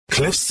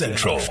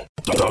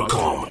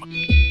CliffCentral.com.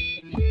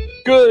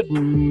 Good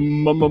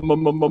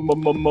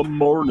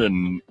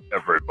morning,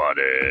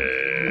 everybody.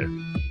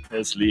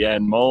 Here's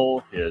Leanne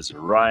Mole, here's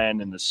Ryan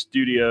in the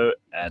studio,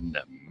 and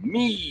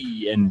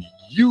me and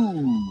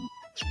you.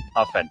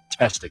 How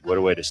fantastic. What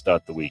a way to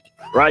start the week,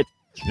 right?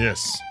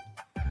 Yes.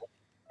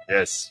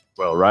 Yes.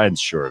 Well, Ryan's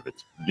sure of it.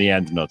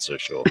 Leanne's not so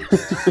sure.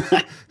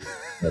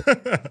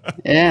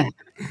 Yeah.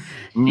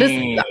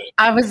 Listen,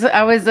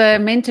 I was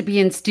meant to be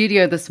in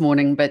studio this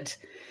morning, but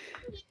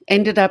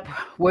ended up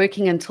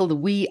working until the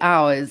wee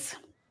hours.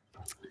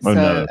 Oh, so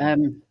no.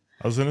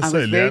 I was going to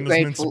say, Leanne is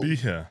meant to be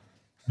here.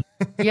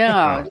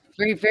 Yeah,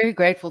 very, very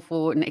grateful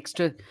for an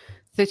extra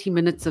 30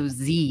 minutes of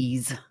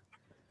Z's.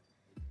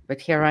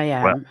 But here I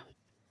am.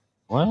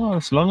 Well,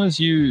 as long as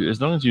you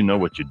know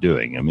what you're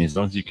doing. I mean, as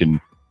long as you can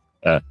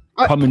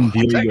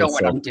commandeer yourself. I don't know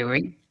what I'm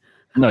doing.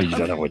 No, you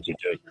don't know what you're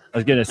doing. I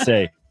was going to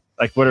say,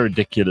 like, what a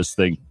ridiculous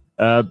thing.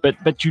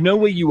 But you know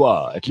where you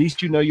are. At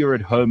least you know you're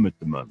at home at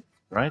the moment,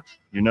 right?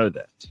 You know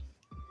that.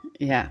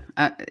 Yeah,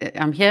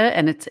 I'm here,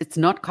 and it's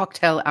not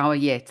cocktail hour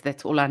yet.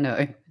 That's all I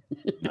know.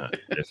 No,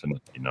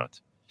 definitely not.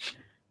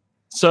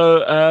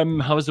 So,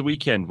 how was the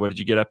weekend? What did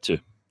you get up to?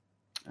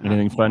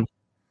 Anything fun?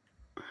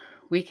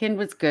 Weekend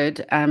was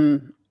good.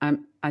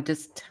 I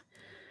just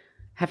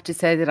have to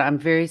say that I'm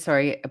very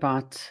sorry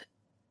about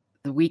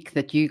the week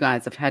that you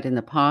guys have had in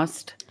the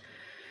past.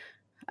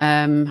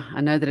 I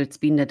know that it's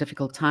been a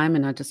difficult time,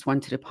 and I just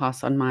wanted to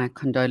pass on my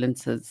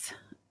condolences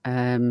for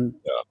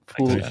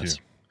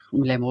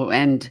Mlemo.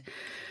 And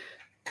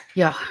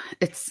yeah,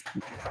 it's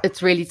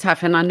really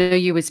tough. And I know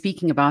you were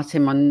speaking about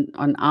him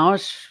on our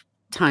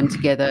time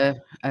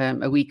together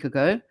a week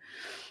ago.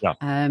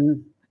 Yeah.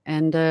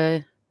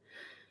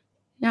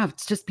 Yeah,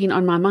 it's just been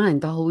on my mind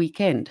the whole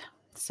weekend.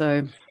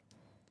 So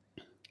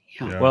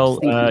yeah. Well,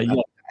 I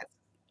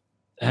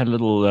had a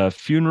little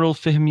funeral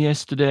for him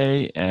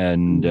yesterday,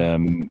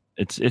 and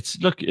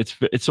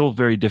it's all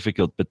very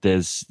difficult, but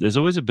there's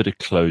always a bit of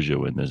closure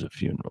when there's a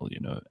funeral, you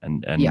know.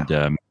 And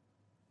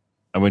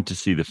I went to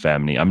see the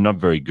family. I'm not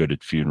very good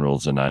at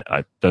funerals, and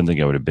I don't think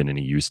I would have been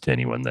any use to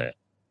anyone there.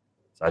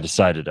 So I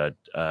decided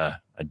I'd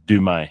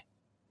do my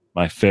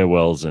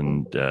farewells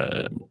and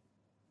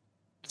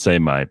say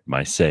my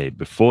say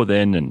before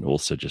then, and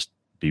also just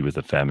be with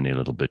the family a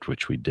little bit,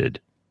 which we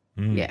did.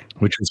 Yeah,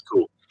 which was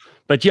cool.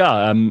 But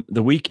yeah,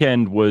 the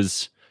weekend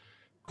was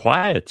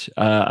quiet.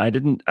 I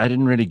didn't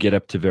really get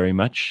up to very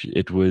much.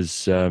 It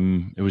was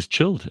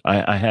chilled.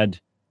 I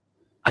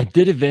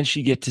did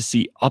eventually get to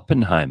see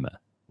Oppenheimer,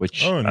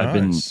 which I've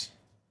been.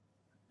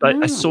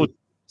 I saw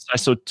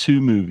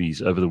 2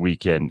 movies over the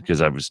weekend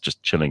because I was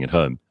just chilling at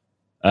home.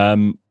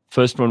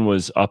 First one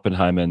was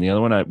Oppenheimer, and the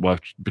other one I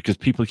watched because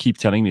people keep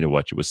telling me to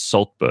watch it was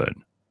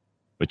Saltburn,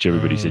 which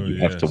everybody said you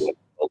have to watch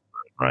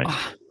Saltburn, right?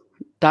 Oh,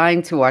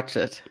 dying to watch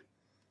it.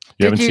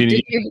 You haven't seen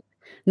it yet?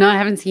 No, I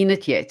haven't seen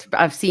it yet. But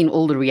I've seen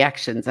all the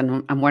reactions,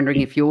 and I'm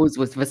wondering if yours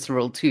was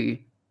visceral too.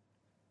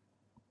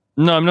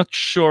 No, I'm not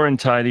sure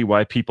entirely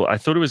why people. I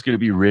thought it was going to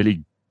be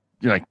really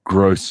like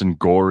gross and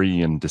gory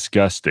and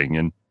disgusting,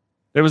 and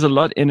there was a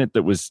lot in it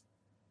that was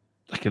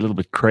like a little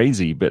bit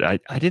crazy, but I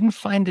didn't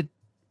find it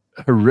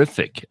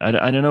horrific. I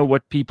don't know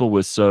what people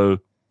were so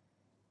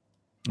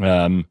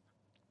they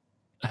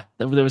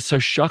were so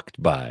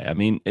shocked by. I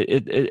mean,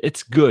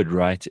 it's good,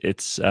 right?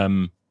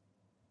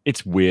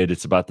 It's weird.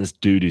 It's about this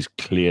dude who's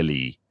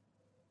clearly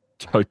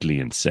totally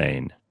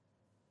insane,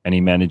 and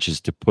he manages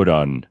to put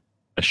on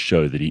a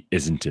show that he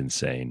isn't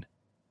insane,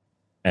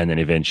 and then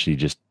eventually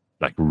just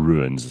like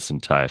ruins this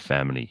entire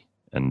family.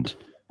 And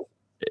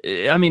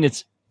I mean,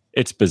 it's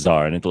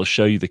bizarre, and it'll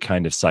show you the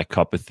kind of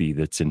psychopathy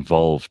that's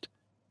involved.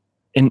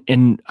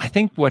 In I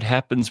think what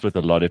happens with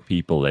a lot of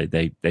people,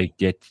 they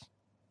get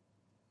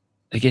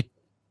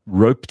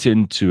roped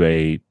into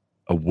a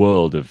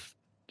world of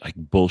like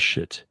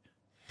bullshit,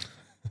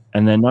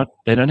 and they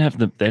don't have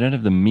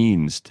the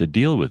means to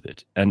deal with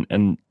it.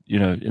 And you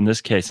know, in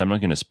this case, I'm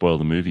not going to spoil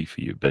the movie for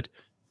you, but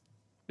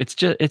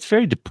it's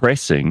very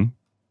depressing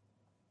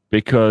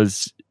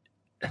because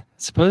I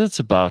suppose it's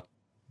about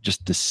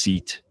just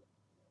deceit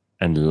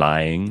and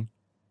lying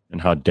and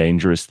how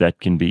dangerous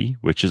that can be,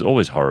 which is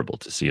always horrible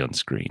to see on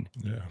screen.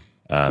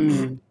 Yeah.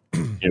 You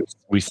know,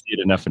 we see it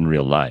enough in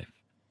real life.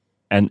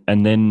 And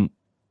then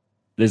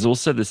there's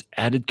also this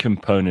added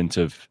component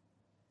of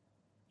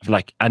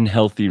like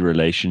unhealthy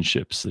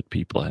relationships that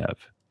people have.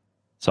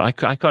 So I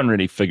can't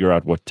really figure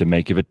out what to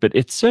make of it, but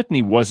it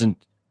certainly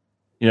wasn't,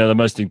 you know, the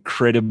most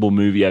incredible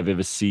movie I've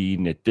ever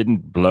seen. It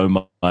didn't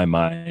blow my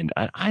mind.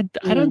 I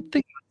don't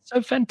think it's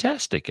so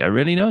fantastic. I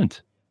really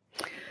don't.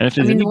 And if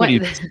there's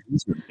anybody,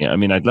 I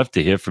mean, I'd love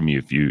to hear from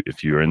you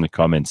if you're in the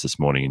comments this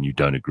morning and you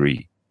don't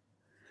agree.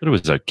 But it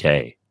was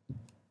okay.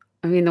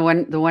 I mean,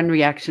 the one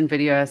reaction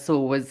video I saw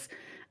was,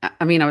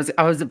 I mean, I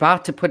was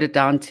about to put it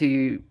down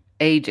to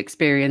age,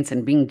 experience,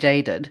 and being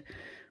jaded,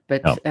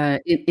 but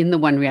in the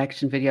one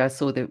reaction video I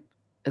saw, the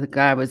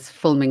guy was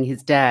filming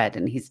his dad,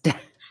 and his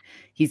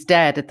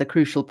dad at the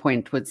crucial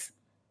point was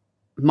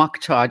mock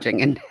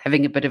charging and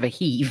having a bit of a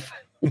heave.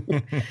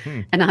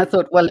 And I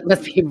thought, well, it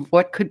must be,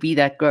 what could be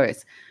that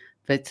gross?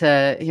 But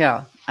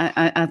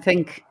I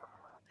think,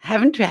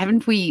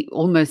 haven't we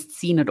almost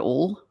seen it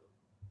all?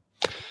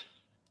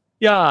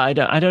 Yeah, I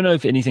don't know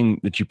if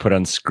anything that you put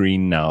on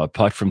screen now,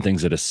 apart from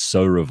things that are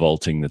so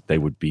revolting that they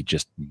would be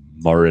just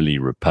morally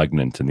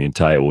repugnant and the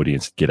entire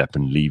audience would get up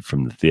and leave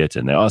from the theater.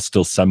 And there are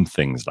still some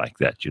things like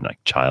that, like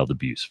child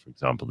abuse, for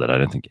example, that I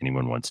don't think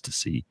anyone wants to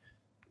see.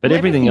 But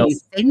everything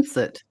else,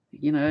 censored,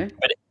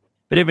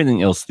 But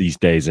everything else these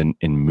days in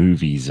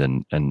movies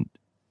and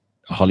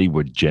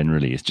Hollywood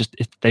generally, it's just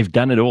they've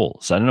done it all.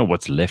 So I don't know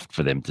what's left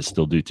for them to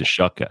still do to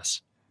shock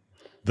us.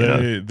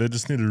 They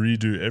just need to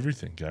redo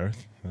everything,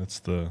 Gareth.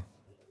 That's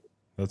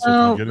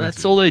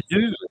all they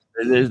do.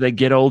 They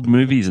get old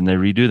movies and they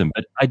redo them.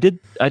 But I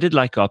did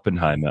like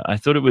Oppenheimer. I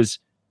thought it was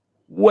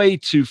way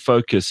too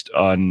focused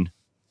on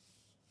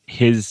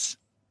his,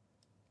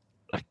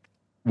 like,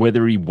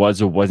 whether he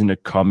was or wasn't a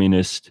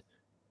communist,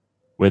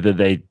 whether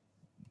they,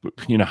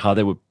 how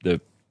they were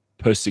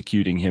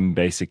persecuting him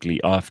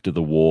basically after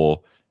the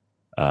war,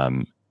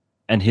 and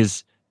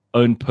his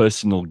own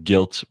personal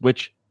guilt,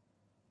 which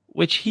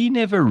he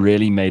never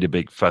really made a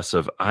big fuss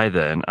of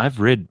either. And I've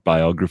read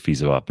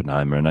biographies of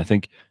Oppenheimer, and I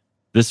think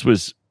this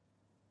was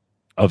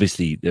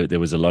obviously there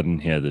was a lot in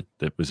here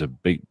that was a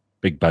big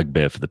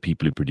bugbear for the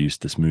people who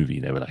produced this movie.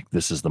 They were like,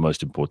 this is the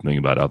most important thing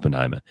about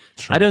Oppenheimer.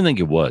 Sure. I don't think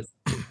it was.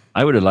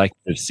 I would have liked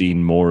to have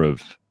seen more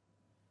of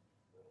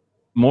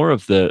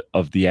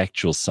the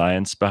actual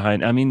science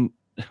behind. I mean,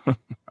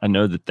 I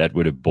know that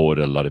would have bored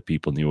a lot of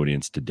people in the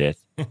audience to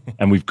death.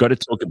 And we've got to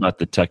talk about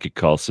the Tucker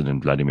Carlson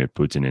and Vladimir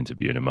Putin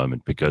interview in a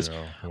moment, because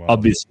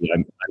obviously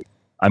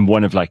I'm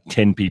one of like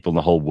 10 people in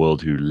the whole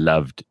world who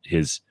loved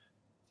his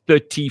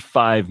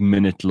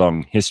 35-minute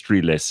long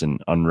history lesson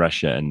on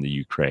Russia and the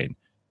Ukraine,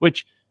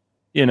 which,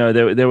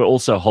 there were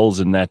also holes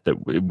in that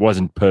it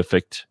wasn't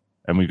perfect.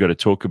 And we've got to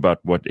talk about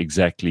what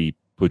exactly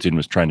Putin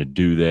was trying to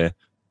do there.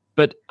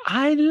 But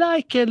I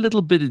like a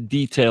little bit of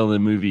detail in the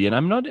movie, and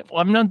I'm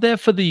not there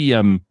for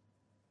the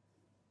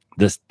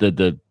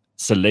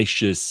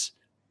salacious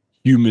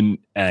human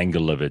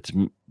angle of it.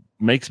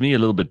 Makes me a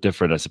little bit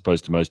different, I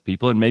suppose, to most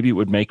people, and maybe it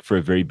would make for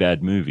a very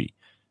bad movie.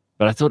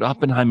 But I thought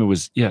Oppenheimer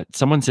was,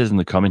 someone says in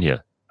the comment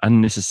here,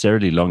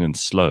 unnecessarily long and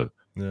slow.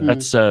 Yeah.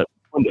 That's I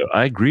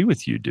agree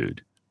with you,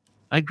 dude.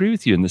 I agree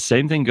with you, and the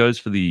same thing goes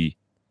for the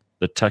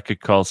Tucker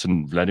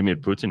Carlson Vladimir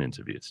Putin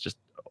interview. It's just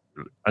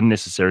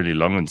unnecessarily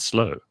long and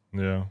slow.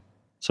 Yeah.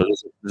 So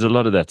there's a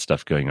lot of that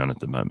stuff going on at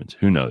the moment.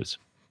 Who knows?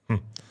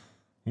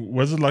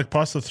 Was it like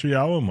past the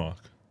 3-hour mark?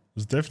 It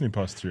was definitely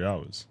past 3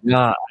 hours.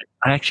 No,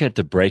 I actually had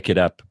to break it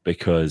up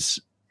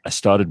because I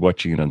started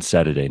watching it on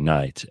Saturday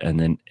night, and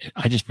then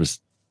I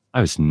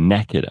was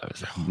knackered. I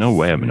was like, no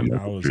way I'm going to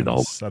make it through the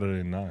whole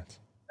Saturday night.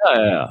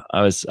 Yeah.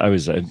 I was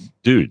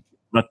dude,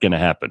 not going to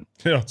happen.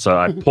 Yeah. So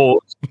I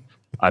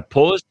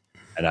paused.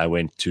 And I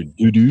went to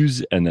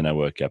doo-doos, and then I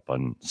woke up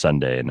on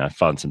Sunday, and I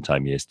found some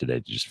time yesterday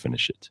to just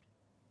finish it.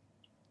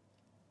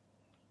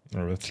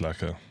 Oh, that's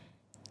lekker.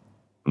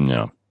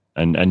 No.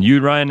 And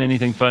you, Ryan,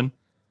 anything fun?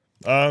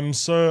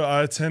 So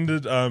I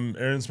attended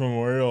Aaron's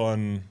memorial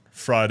on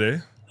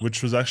Friday,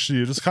 which was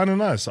actually just kind of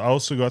nice. I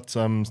also got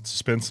to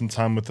spend some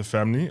time with the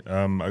family.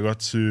 I got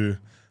to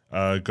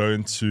go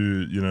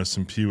into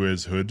some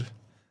P-Ware's hood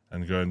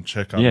and go and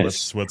check out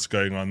what's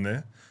going on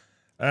there.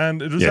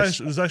 And it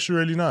was actually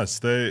really nice.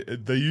 They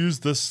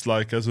used this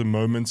like as a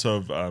moment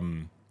of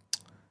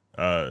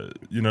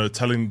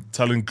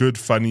telling good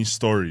funny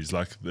stories.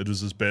 Like it was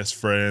his best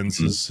friends,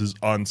 his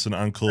aunts and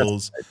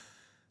uncles.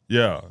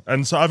 Yeah,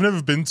 and so I've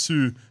never been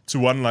to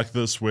one like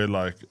this where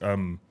like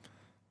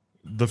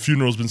the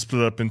funeral's been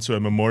split up into a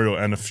memorial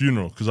and a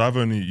funeral, because I've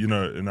only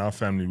in our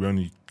family we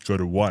only go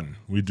to one.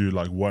 We do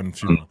like one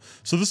funeral.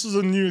 So this is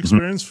a new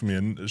experience for me,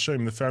 and a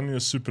shame. The family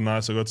was super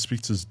nice. I got to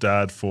speak to his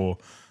dad for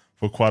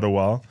quite a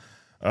while.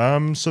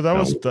 So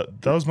that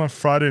was my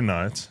Friday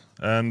night,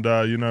 and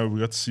we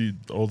got to see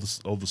all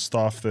the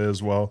staff there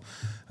as well.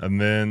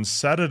 And then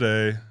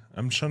Saturday,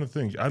 I'm trying to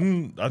think. I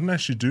didn't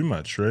actually do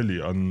much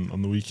really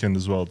on the weekend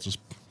as well.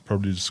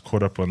 Probably just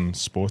caught up on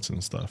sports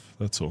and stuff.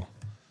 That's all.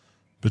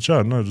 But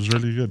it was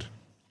really good.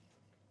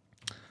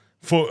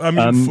 For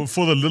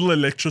the little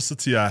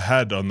electricity I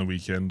had on the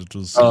weekend, it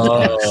was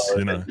nice,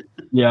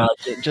 Yeah,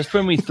 just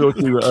when we thought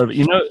we were over,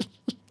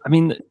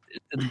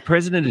 the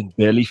president had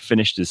barely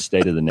finished his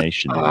State of the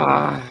Nation.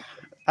 I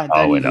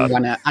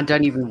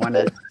don't even want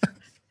to.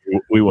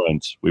 We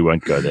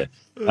won't go there.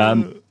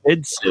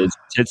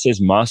 Ted says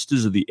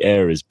Masters of the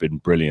Air has been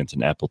brilliant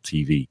on Apple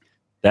TV.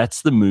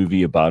 That's the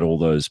movie about all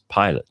those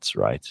pilots,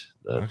 right?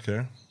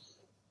 Okay.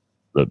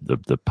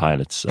 The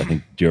pilots, I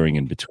think, during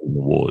and between the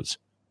wars.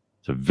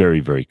 It's a very,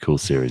 very cool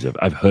series.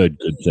 I've heard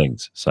good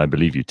things, so I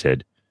believe you,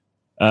 Ted.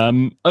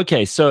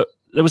 Okay, so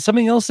there was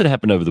something else that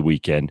happened over the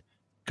weekend,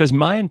 because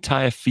my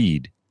entire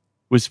feed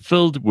was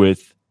filled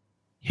with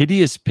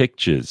hideous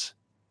pictures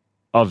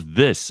of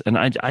this, and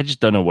I just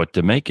don't know what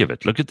to make of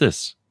it. Look at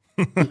this.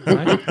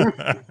 Right?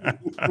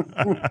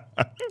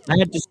 I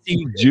had to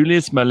see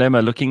Julius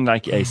Malema looking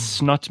like a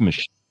snot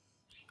machine.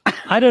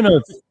 I don't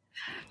know.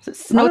 I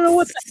don't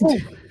know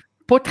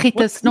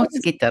Potgieter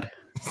snotskitter.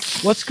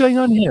 What's going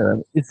on here?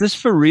 Is this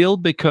for real?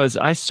 Because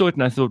I saw it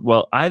and I thought,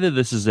 well, either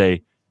this is an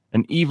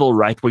evil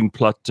right-wing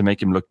plot to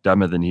make him look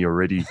dumber than he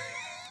already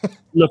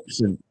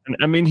looks. And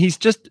I mean, he's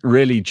just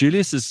really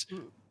Julius's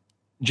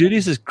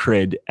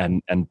cred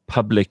and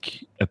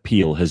public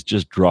appeal has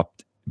just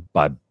dropped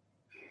by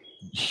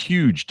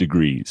huge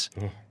degrees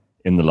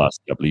in the last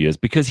couple of years,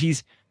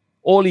 because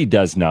all he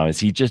does now is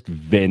he just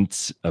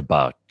vents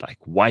about like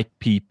white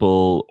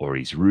people, or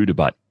he's rude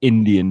about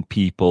Indian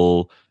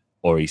people,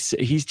 or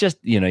he's just,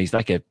 he's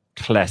like a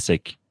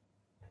classic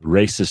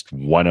racist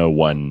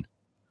 101.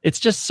 It's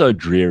just so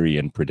dreary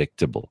and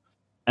predictable.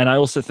 And I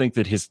also think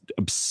that his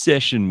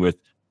obsession with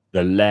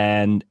the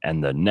land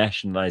and the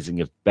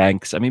nationalizing of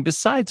banks, I mean,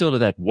 besides all of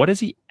that, what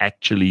does he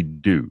actually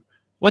do?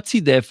 What's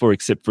he there for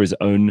except for his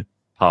own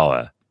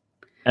power?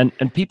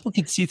 And people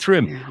can see through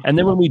him. And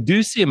then when we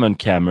do see him on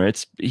camera,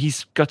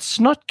 he's got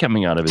snot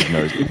coming out of his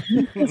nose.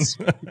 Does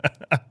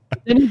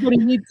anybody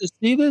need to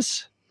see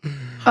this?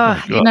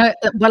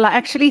 Well, I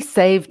actually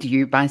saved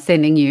you by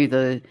sending you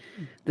the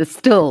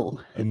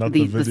still,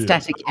 the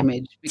static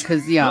image,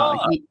 because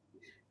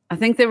I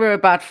think there were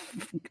about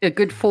a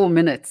good 4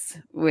 minutes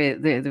where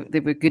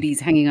there were goodies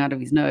hanging out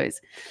of his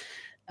nose.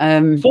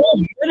 4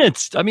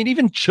 minutes. I mean,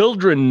 even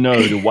children know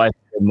to wipe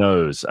their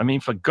nose. I mean,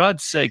 for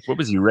God's sake, what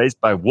was he, raised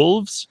by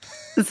wolves?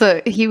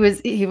 So he was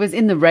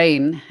in the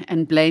rain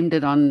and blamed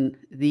it on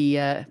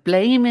the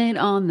blame it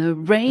on the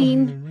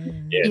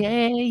rain.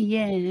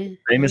 Yeah.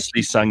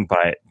 Famously sung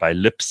by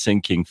lip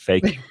syncing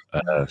fake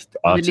artists.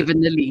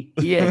 Vanilli,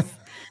 yes.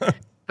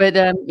 But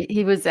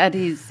he was at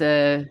his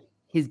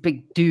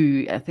big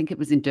do. I think it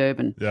was in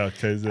Durban. Yeah,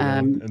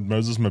 KZN and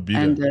Moses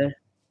Mabhida.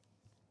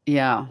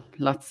 And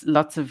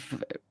lots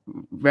of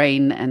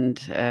rain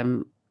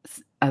and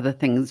other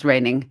things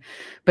raining.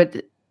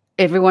 But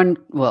everyone,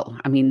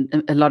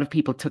 a lot of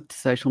people took to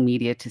social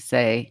media to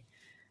say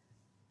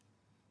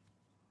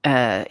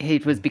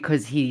it was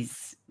because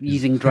he's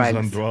using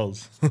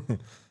drugs.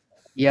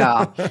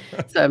 Yeah.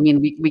 So, I mean,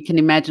 we can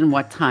imagine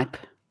what type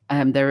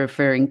they're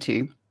referring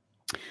to.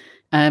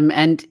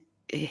 And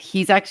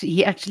he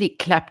actually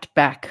clapped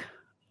back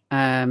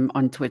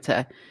on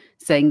Twitter,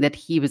 saying that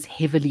he was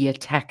heavily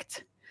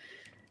attacked.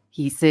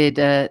 He said,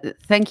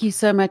 "Thank you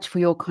so much for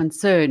your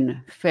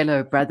concern,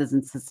 fellow brothers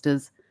and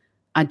sisters.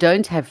 I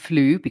don't have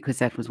flu," because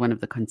that was one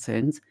of the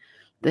concerns.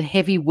 "The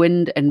heavy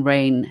wind and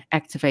rain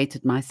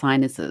activated my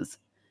sinuses.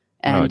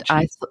 And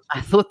I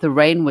thought the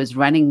rain was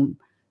running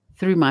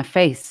through my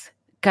face.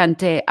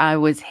 Kante, I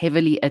was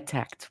heavily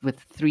attacked," with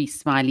 3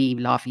 smiley,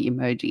 laughy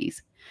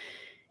emojis.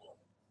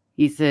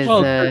 He says,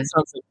 that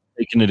sounds like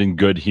taking it in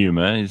good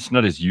humor. It's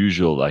not his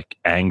usual like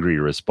angry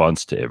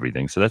response to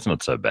everything, so that's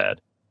not so bad.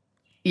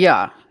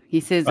 Yeah. He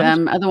says,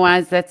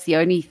 otherwise, that's the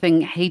only thing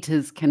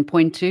haters can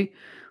point to.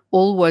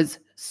 All was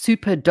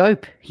super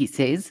dope, he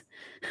says.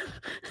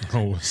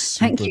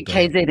 Thank you,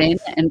 KZN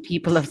and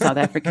people of South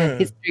Africa.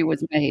 History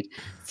was made.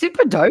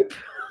 Super dope?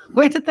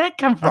 Where did that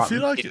come from? I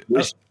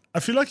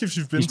feel like if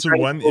you've been to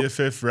one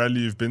EFF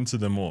rally, you've been to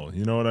them all.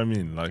 You know what I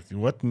mean? Like,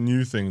 what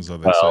new things are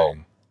they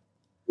saying?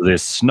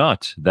 There's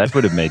snot. That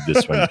would have made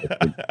this one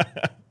different.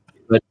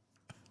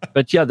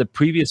 But yeah, the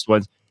previous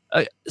ones.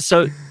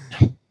 So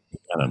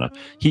I don't know.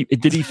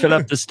 Did he fill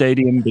up the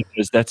stadium?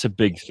 Because that's a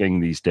big thing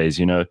these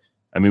days. I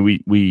mean,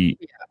 we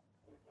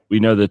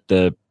know that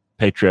the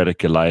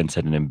Patriotic Alliance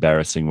had an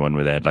embarrassing one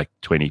where they had like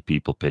 20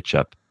 people pitch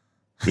up.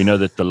 We know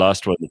that the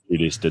last one that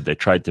Julius did, they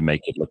tried to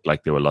make it look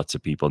like there were lots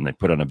of people, and they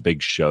put on a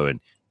big show, and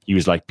he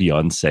was like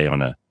Beyonce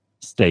on a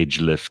stage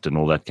lift and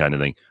all that kind of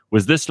thing.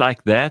 Was this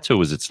like that, or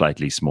was it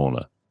slightly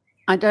smaller?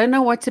 I don't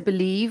know what to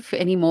believe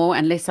anymore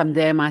unless I'm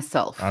there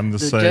myself. I'm the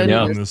same.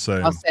 I'm the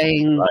same. Are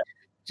saying,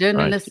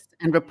 journalists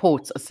and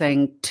reports are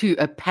saying to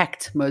a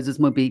packed Moses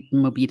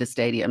Mabhida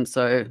Stadium.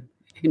 So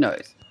who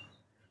knows?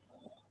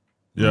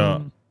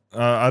 Yeah.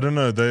 I don't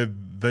know.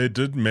 They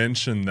did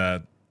mention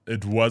that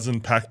it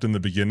wasn't packed in the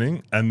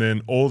beginning, and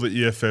then all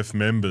the EFF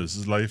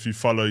members, like if you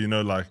follow,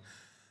 like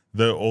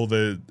all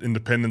the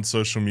independent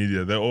social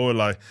media, they're all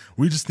like,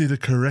 we just need to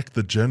correct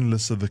the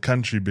journalists of the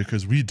country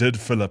because we did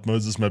fill up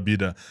Moses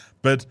Mabhida.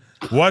 But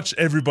watch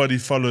everybody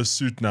follow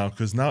suit now,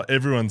 because now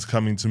everyone's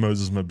coming to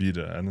Moses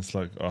Mabhida, and it's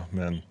like, oh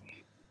man,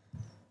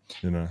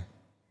 whatever.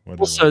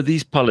 Also,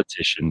 these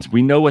politicians,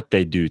 we know what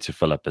they do to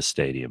fill up a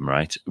stadium,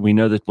 right? We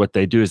know that what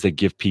they do is they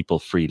give people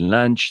free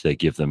lunch, they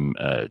give them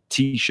a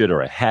T-shirt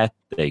or a hat,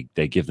 they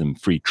give them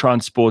free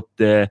transport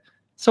there.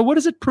 So what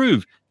does it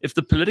prove? If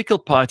the political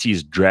party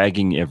is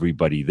dragging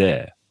everybody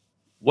there,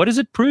 what is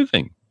it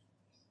proving?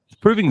 It's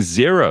proving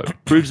zero.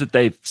 It proves that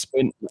they've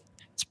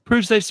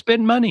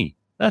spent money.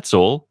 That's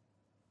all.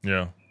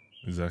 Yeah,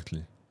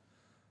 exactly.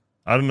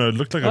 I don't know. It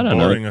looked like a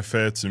boring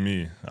affair to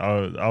me.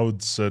 I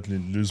would certainly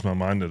lose my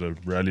mind at a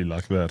rally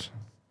like that.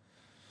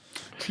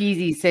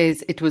 Cheesy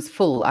says, it was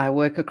full. I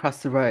work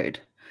across the road.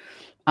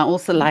 I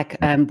also like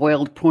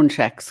Boiled Prawn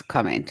Shack's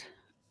comment.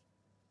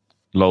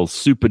 Lol,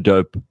 super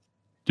dope.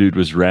 Dude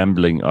was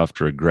rambling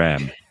after a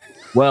gram.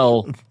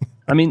 Well,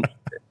 I mean,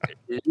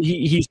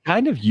 he's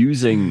kind of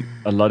using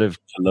a lot of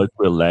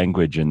colloquial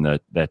language in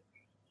that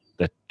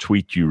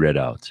tweet you read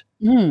out.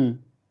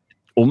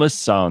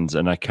 Almost sounds,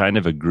 and I kind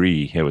of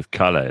agree here with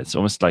Kala, it's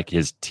almost like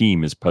his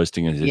team is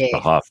posting on his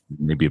behalf,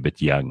 maybe a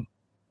bit young.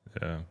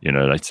 Yeah.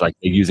 It's like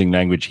they're using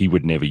language he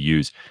would never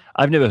use.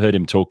 I've never heard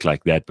him talk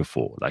like that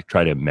before, like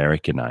try to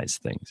Americanize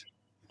things.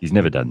 He's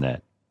never done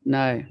that.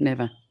 No,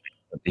 never.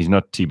 He's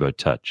not Thibaut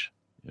Touch,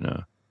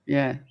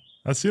 Yeah.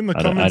 I see in the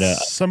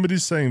comments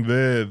somebody's saying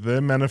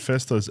their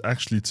manifesto is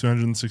actually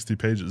 260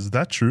 pages. Is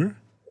that true?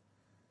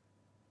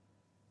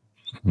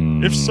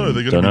 If so,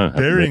 they're going to be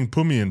burying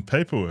Pumi in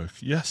paperwork.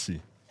 Yassi.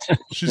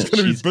 She's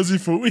going to be busy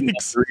for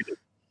weeks.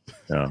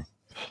 Yeah.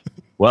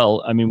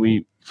 Well, I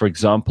mean, for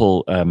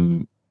example,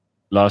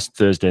 last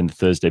Thursday and the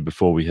Thursday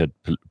before, we had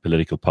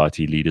political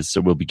party leaders.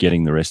 So we'll be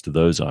getting the rest of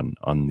those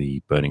on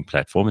the Burning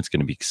platform. It's going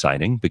to be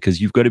exciting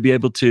because you've got to be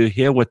able to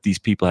hear what these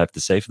people have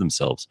to say for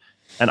themselves.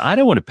 And I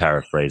don't want to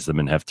paraphrase them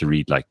and have to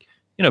read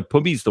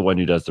Pumi's the one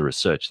who does the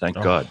research, thank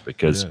God,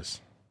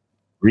 because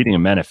reading a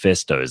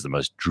manifesto is the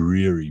most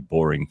dreary,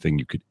 boring thing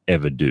you could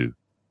ever do.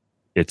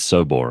 It's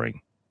so boring.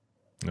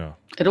 Yeah.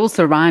 It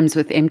also rhymes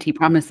with empty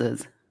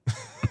promises.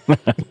 By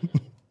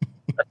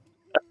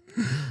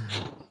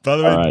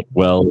the way, all right,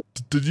 well,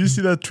 did you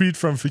see that tweet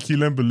from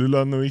Fikile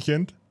Mbalula on the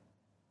weekend?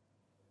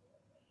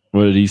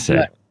 What did he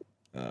say?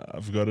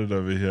 I've got it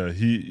over here.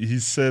 He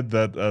said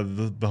that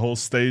the whole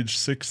stage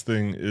 6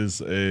 thing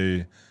is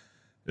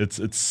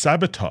it's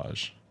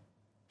sabotage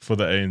for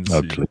the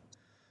ANC.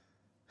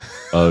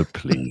 Oh,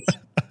 please.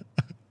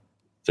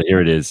 So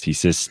here it is. He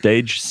says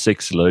stage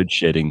 6 load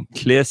shedding,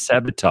 clear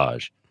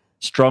sabotage,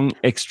 strong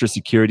extra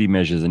security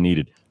measures are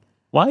needed.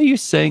 Why are you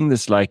saying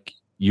this like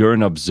you're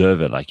an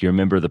observer, like you're a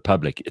member of the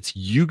public? It's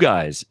you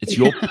guys. It's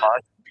your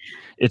party.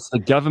 It's the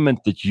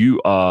government that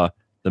you are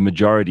the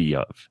majority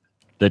of.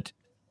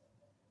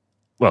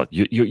 Well,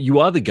 you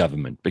are the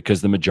government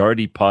because the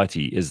majority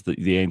party is the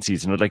ANC.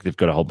 It's not like they've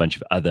got a whole bunch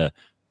of other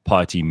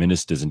party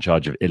ministers in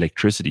charge of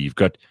electricity. You've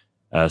got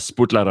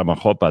Sputla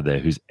Ramakgopa there,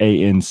 who's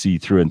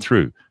ANC through and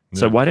through.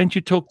 So why don't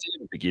you talk to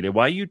him, Fikile?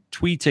 Why are you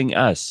tweeting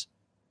us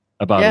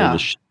about all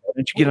this shit? Why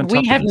don't you get on top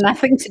of this? We have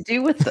nothing to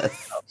do with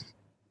this.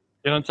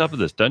 Get on top of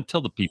this. Don't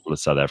tell the people of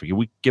South Africa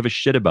we give a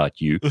shit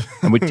about you,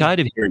 and we're tired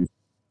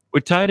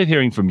of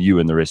hearing from you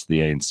and the rest of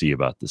the ANC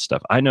about this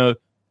stuff. I know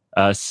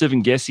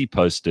Siv Ngesi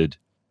posted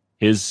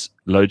his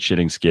load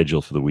shedding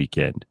schedule for the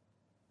weekend.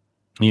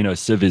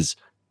 Siv is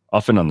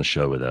often on the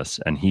show with us,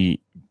 and he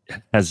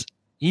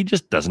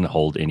just doesn't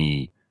hold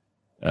any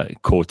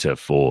quota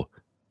for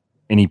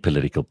any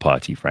political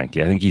party,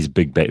 frankly. I think he's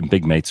big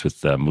mates with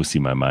Musi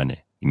Maimane.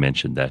 He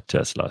mentioned that to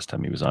us last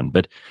time he was on.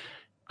 But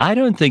I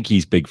don't think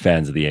he's big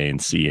fans of the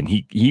ANC. And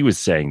he was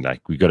saying,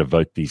 like, we've got to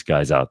vote these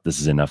guys out. This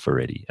is enough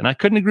already. And I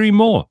couldn't agree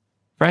more.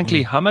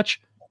 Frankly,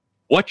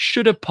 what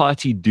should a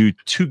party do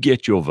to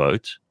get your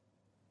vote?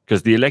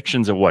 Because the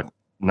elections are what?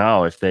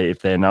 Now, if they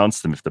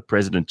announce them, if the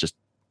president just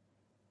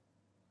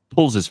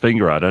pulls his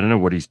finger out, I don't know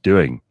what he's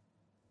doing.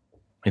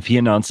 If he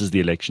announces the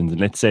elections, and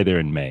let's say they're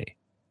in May,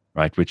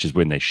 right, which is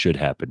when they should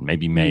happen,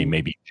 maybe May,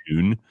 maybe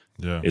June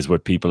is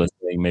what people are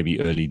saying,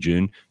 maybe early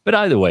June. But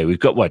either way, we've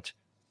got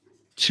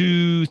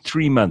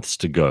 2-3 months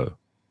to go.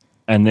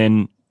 And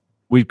then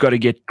we've got to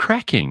get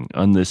cracking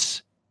on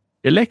this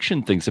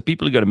election thing. So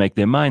people have got to make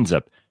their minds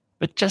up.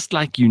 But just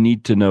like you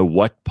need to know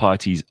what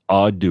parties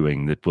are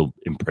doing that will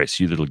impress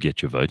you, that'll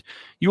get your vote,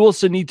 you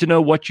also need to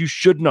know what you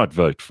should not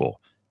vote for.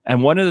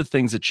 And one of the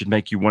things that should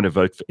make you want to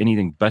vote for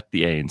anything but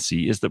the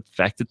ANC is the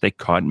fact that they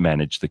can't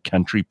manage the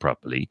country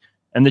properly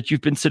and that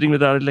you've been sitting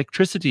without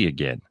electricity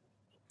again.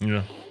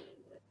 Yeah.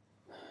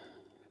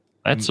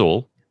 That's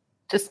all.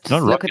 Just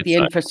look at the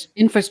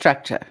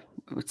infrastructure.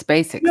 It's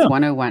basics,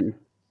 101.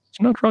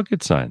 It's not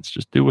rocket science.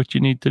 Just do what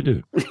you need to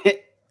do.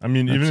 I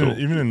mean,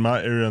 even in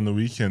my area on the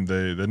weekend,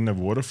 they didn't have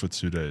water for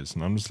 2 days.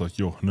 And I'm just like,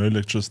 no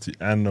electricity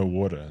and no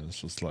water. It's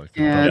just like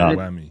a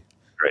double whammy.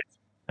 Great.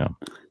 Yeah.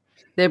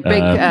 There are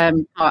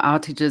big power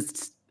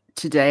outages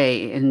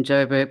today in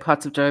Joburg,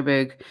 parts of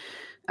Joburg,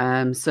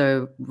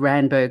 so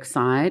Randburg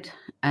side,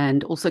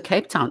 and also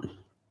Cape Town.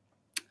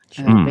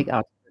 Big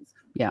outages.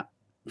 Yeah.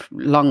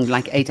 Long,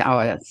 like 8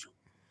 hours.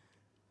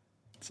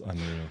 It's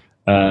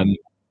unreal.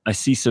 I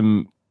see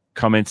some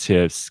comments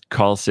here.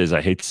 Carl says,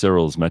 I hate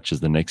Cyril as much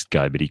as the next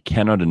guy, but he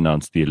cannot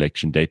announce the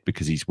election date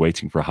because he's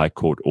waiting for a high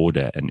court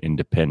order and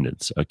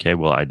independence. Okay,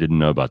 well, I didn't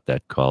know about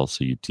that, Carl,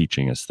 so you're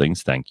teaching us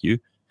things. Thank you.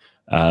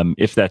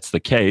 If that's the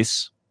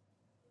case,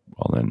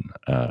 well, then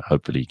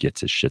hopefully he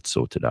gets his shit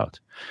sorted out.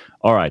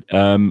 All right.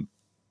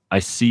 I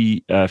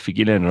see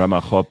Fikile and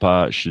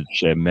Ramakgopa should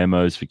share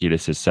memos. Fikile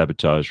says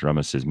sabotage.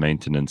 Rama says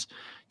maintenance.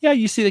 Yeah,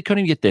 you see, they couldn't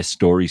even get their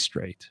story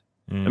straight.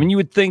 I mean, you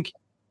would think,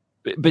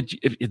 but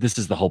if this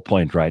is the whole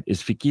point, right?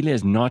 Is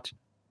Fikile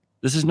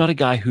this is not a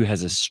guy who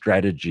has a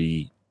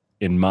strategy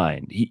in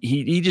mind.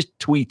 He just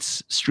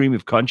tweets stream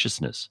of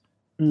consciousness.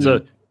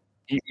 So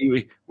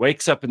he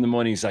wakes up in the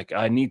morning, he's like,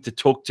 I need to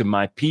talk to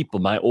my people,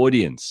 my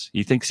audience.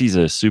 He thinks he's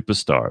a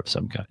superstar of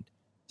some kind.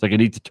 It's like, I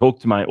need to talk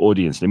to my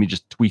audience. Let me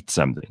just tweet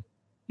something.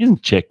 He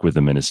doesn't check with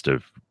the Minister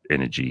of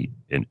energy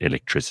and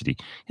electricity.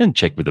 He doesn't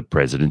check with the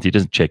president. He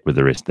doesn't check with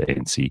the rest of the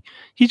ANC.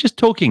 He's just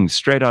talking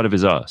straight out of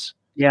his ass.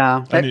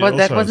 Yeah, And he also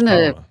that has wasn't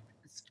a power.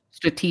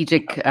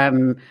 strategic,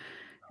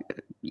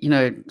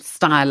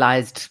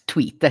 stylized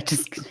tweet. That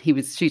just he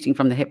was shooting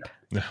from the hip.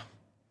 Yeah.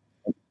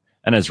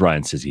 And as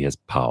Ryan says, he has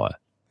power.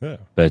 Yeah.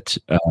 But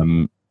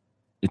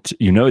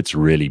it's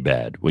really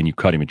bad when you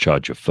can't even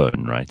charge your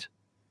phone, right?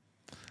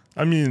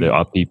 I mean, There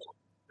are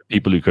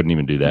people who couldn't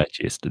even do that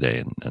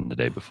yesterday and the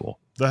day before.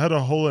 they had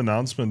a whole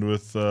announcement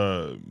with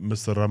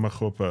Mr.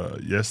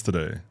 Ramaphosa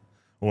yesterday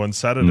or on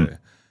Saturday.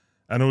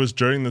 And it was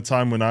during the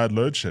time when I had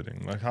load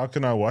shedding. Like, how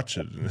can I watch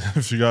it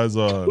if you guys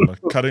are like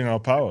cutting our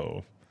power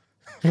off?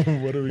 What are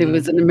we There gonna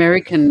was do?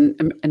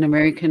 an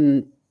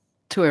American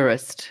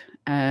tourist.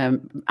 I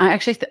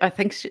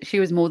think she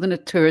was more than a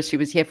tourist. She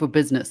was here for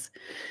business,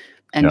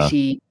 and Yeah.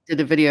 she did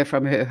a video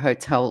from her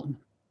hotel.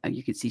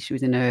 You could see she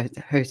was in her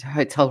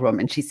hotel room,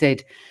 and she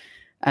said,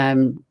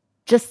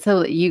 "Just so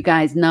that you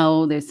guys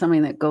know, there's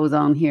something that goes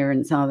on here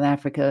in South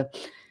Africa.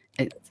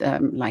 It's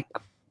like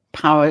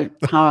power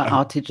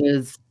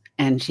outages."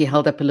 And she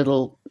held up a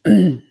little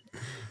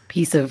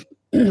piece of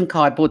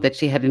cardboard that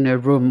she had in her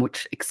room,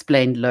 which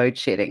explained load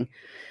shedding.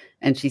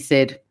 And she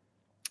said,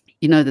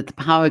 you know, that the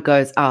power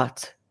goes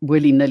out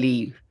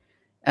willy-nilly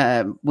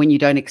when you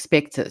don't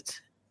expect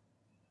it.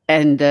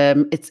 And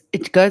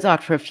it goes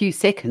out for a few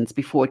seconds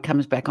before it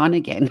comes back on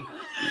again.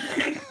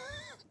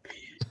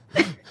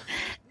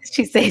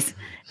 She says,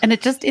 and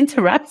it just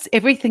interrupts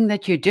everything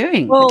that you're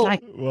doing. Well, It's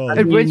like, Well,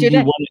 it ruins your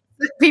day. want-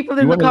 People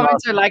in you the wanna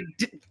comments are like,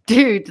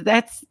 dude,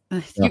 that's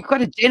you've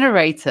got a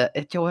generator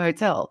at your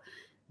hotel.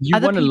 you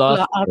Other want to people laugh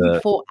are out at her.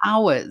 for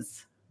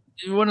hours.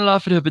 You want to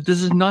laugh at her, but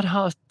this is not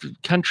how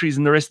countries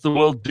in the rest of the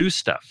world do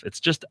stuff. It's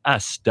just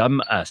us,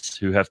 dumb us,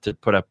 who have to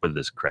put up with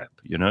this crap,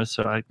 you know?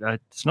 So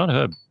it's not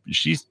her.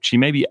 She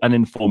may be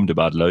uninformed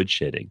about load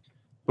shedding,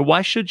 but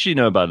why should she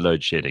know about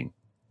load shedding?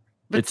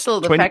 But It's still,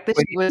 the fact that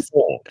she was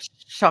 2024.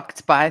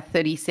 shocked by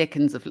 30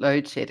 seconds of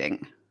load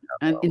shedding.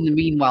 And in the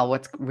meanwhile,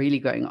 what's really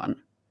going on?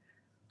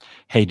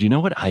 Hey, do you know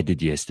what I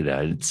did yesterday?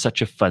 I did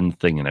such a fun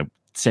thing, and it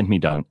sent me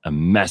down a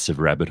massive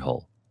rabbit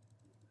hole.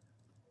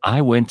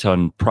 I went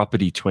on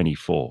Property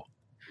 24.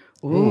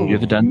 Ooh. You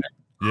ever done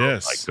that?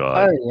 yes. Oh my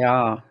God. Oh,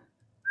 yeah.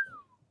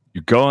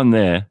 You go on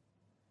there.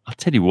 I'll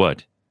tell you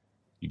what,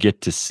 you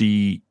get to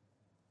see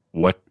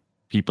what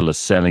people are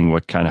selling,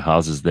 what kind of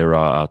houses there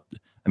are out.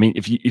 I mean,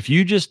 if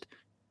you just,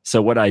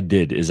 so what I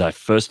did is I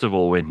first of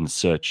all went and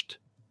searched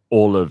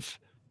all of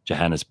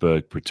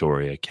Johannesburg,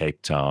 Pretoria,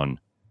 Cape Town,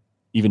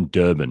 even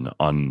Durban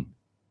on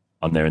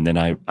there. And then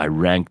I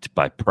ranked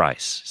by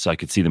price. So I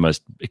could see the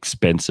most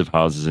expensive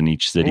houses in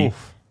each city.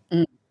 Oof.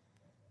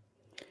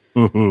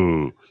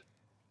 Ooh.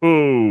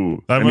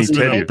 Ooh. That Let me must be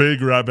tell a you,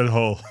 big rabbit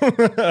hole.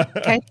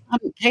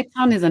 Cape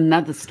Town is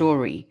another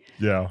story.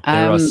 Yeah.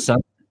 there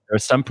are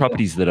some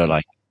properties that are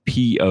like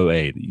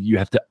POA. You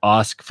have to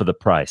ask for the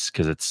price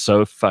because it's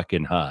so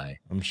fucking high.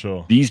 I'm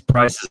sure. These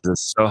prices are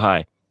so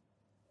high.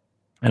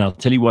 And I'll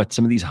tell you what,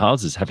 some of these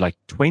houses have like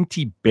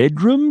 20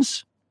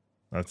 bedrooms.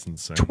 That's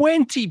insane.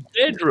 20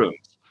 bedrooms.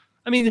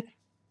 I mean, you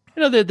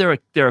know, there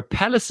are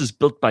palaces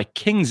built by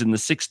kings in the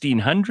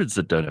 1600s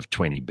that don't have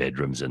 20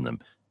 bedrooms in them.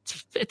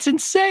 It's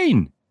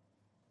insane.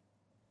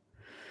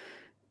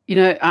 You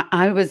know,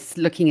 I was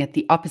looking at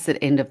the opposite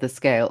end of the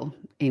scale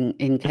in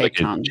Cape Like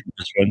Town.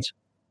 cheapest ones.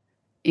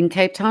 In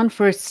Cape Town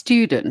for a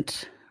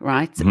student,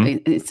 right?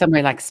 In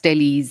somewhere like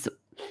Stellies,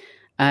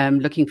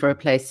 looking for a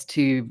place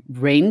to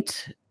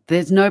rent.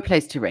 There's no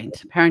place to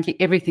rent. Apparently,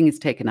 everything is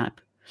taken up.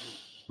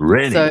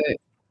 Really? So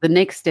the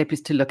next step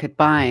is to look at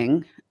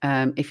buying,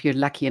 if you're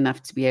lucky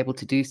enough to be able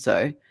to do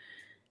so.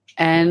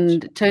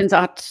 And it turns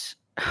out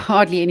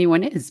hardly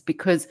anyone is,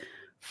 because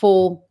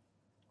for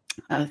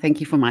thank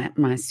you for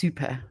my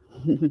super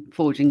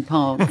forging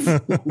paths.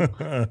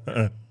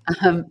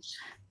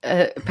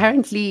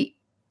 Apparently,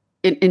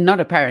 not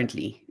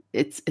apparently,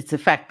 it's a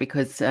fact,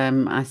 because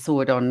I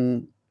saw it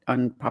on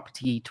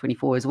Property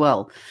 24 as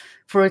well.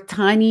 For a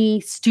tiny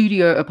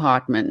studio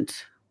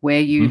apartment where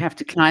you have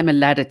to climb a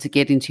ladder to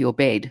get into your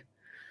bed,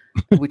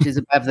 which is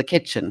above the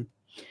kitchen,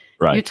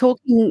 Right. you're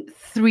talking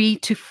 3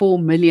 to 4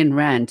 million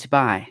rand to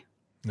buy.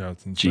 Yeah,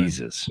 it's insane.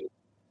 Jesus.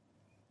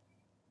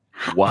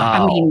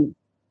 Wow. I mean,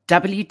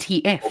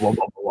 WTF?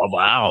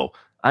 Wow.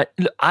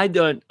 I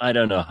don't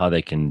know how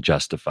they can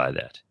justify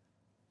that.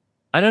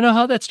 I don't know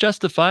how that's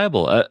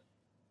justifiable.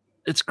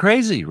 It's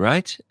crazy,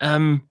 right?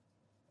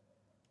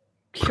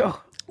 Phew.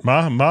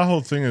 My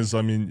whole thing is,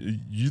 I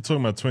mean, you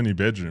talking about 20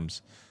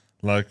 bedrooms.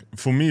 Like,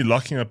 for me,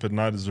 locking up at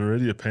night is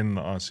already a pain in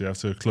the ass. You have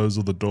to close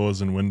all the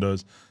doors and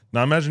windows.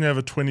 Now, imagine you have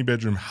a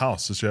 20-bedroom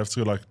house that you have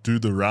to, like, do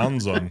the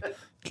rounds on,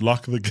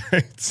 lock the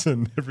gates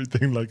and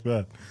everything like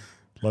that.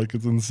 Like,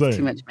 it's insane.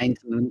 Too much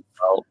maintenance.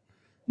 Well,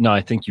 no,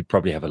 I think you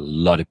probably have a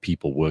lot of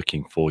people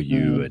working for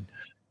you, and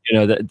you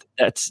know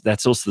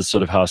that's also the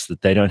sort of house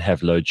that they don't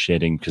have load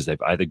shedding because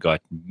they've either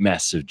got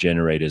massive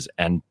generators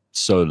and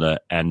solar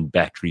and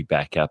battery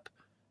backup,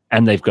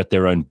 and they've got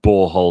their own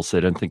borehole, so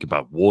they don't think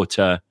about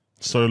water.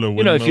 Solar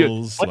You know, if you-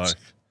 windmills, what's-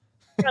 like,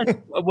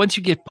 Once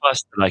you get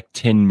past the, like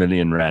 10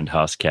 million rand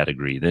house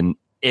category, then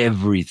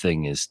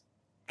everything is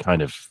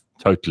kind of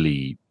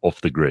totally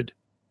off the grid.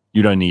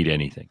 You don't need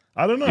anything.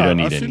 I don't know. You don't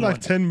I need feel anyone.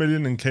 like 10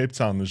 million in Cape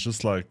Town is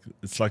just like,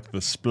 it's like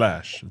the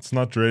splash. It's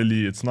not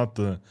really, it's not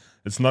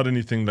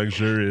anything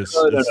luxurious.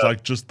 No, it's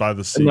like just by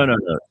the sea. No.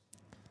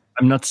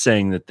 I'm not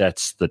saying that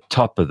that's the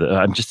top of the.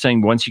 I'm just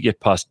saying once you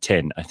get past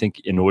 10, I think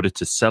in order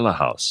to sell a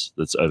house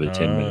that's over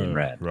 10 million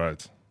rand,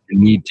 Right. you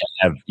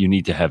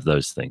need to have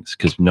those things,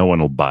 because no one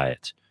will buy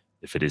it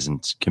if it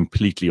isn't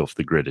completely off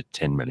the grid at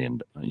 10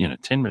 million.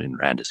 10 million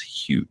rand is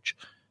huge.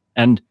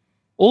 And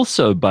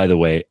also, by the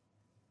way,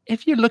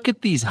 if you look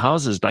at these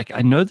houses, like,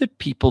 I know that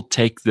people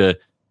take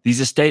these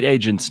estate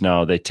agents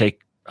now, they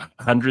take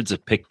hundreds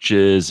of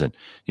pictures, and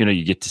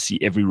you get to see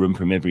every room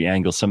from every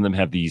angle. Some of them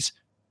have these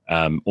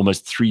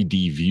almost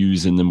 3D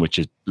views in them, which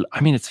is,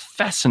 I mean, it's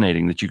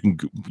fascinating that you can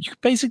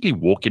basically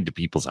walk into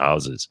people's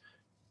houses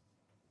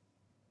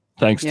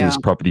thanks to this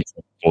property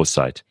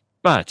foresight.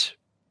 But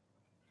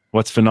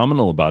what's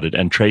phenomenal about it,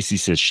 and Tracy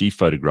says she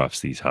photographs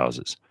these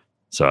houses,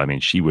 so I mean,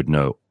 she would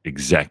know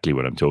exactly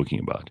what I'm talking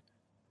about.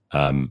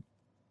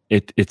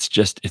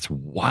 It's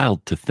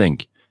wild to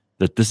think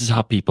that this is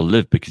how people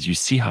live, because you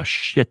see how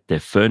shit their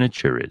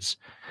furniture is,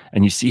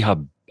 and you see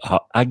how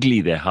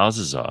ugly their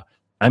houses are.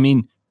 I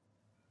mean,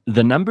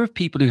 the number of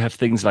people who have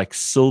things like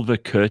silver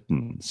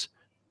curtains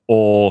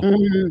or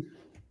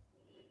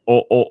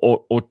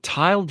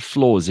tiled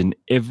floors in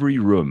every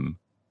room.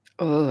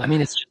 I mean,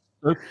 it's just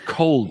so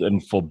cold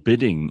and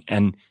forbidding.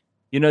 And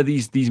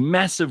these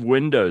massive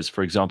windows,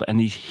 for example, and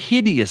these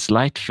hideous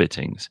light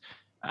fittings.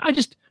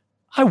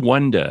 I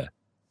wonder.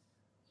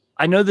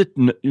 I know that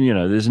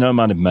there's no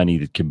amount of money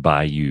that can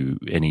buy you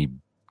any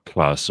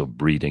class or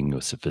breeding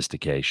or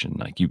sophistication.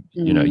 Like you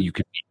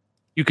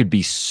could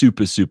be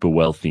super, super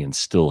wealthy and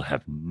still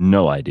have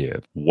no idea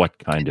of what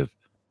kind of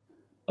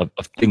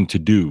thing to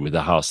do with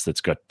a house that's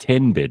got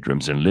 10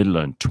 bedrooms and let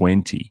alone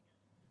 20.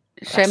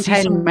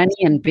 Champagne money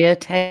and beer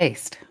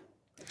taste.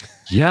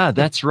 Yeah,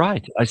 that's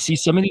right. I see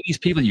so many of these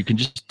people, you can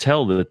just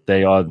tell that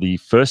they are the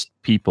first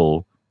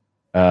people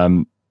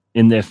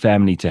in their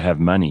family to have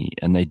money,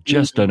 and they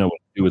just don't know what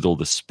to do with all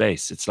the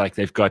space. It's like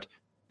they've got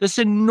this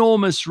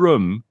enormous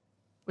room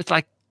with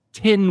like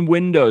 10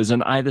 windows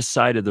on either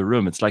side of the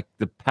room. It's like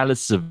the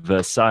Palace of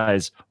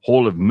Versailles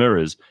Hall of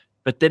Mirrors,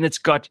 but then it's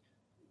got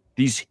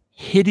these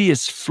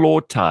hideous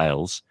floor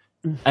tiles,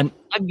 an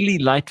ugly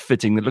light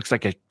fitting that looks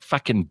like a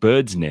fucking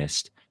bird's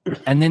nest,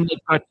 and then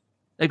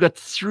they've got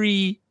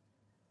 3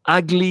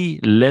 ugly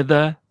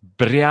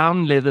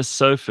brown leather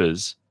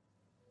sofas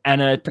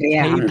and a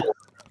table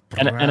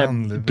and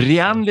a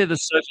brown leather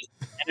sofa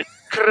and a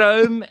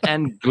chrome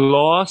and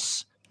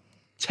glass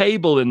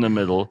table in the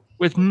middle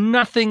with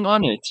nothing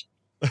on it.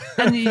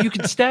 And you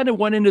can stand at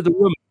one end of the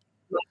room,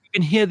 you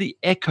can hear the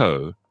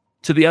echo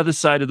to the other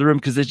side of the room,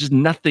 because there's just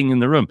nothing in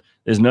the room.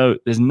 There's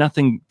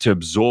nothing to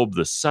absorb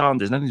the sound.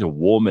 There's nothing to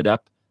warm it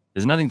up.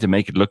 There's nothing to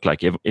make it look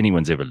like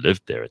anyone's ever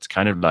lived there. It's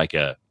kind of like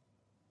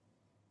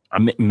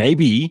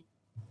maybe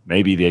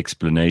the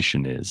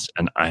explanation is,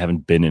 and I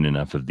haven't been in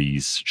enough of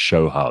these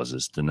show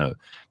houses to know,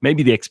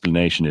 maybe the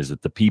explanation is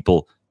that the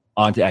people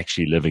aren't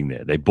actually living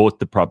there. They bought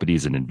the property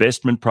as an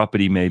investment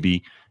property,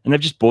 maybe, and they've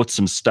just bought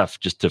some stuff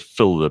just to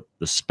fill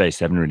the space.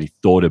 They haven't really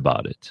thought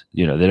about it.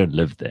 They don't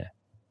live there.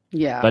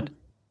 Yeah. But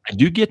I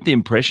do get the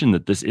impression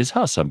that this is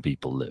how some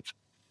people live.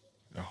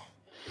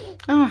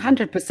 Oh,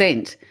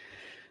 100%.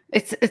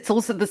 It's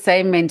also the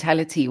same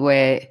mentality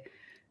where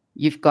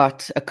you've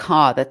got a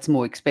car that's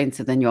more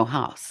expensive than your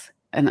house.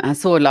 And I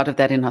saw a lot of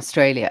that in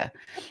Australia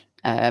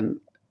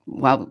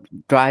while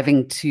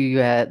driving to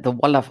the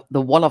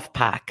Wolof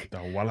Park,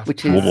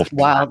 which is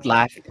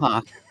wildlife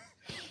park.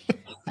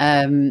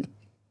 And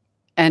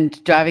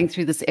driving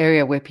through this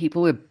area where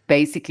people were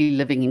basically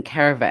living in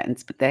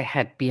caravans, but they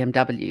had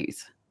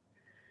BMWs.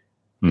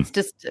 It's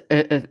just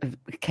a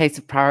case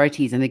of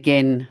priorities. And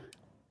again,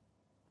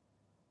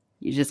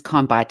 you just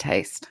can't buy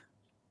taste.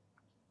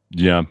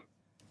 Yeah.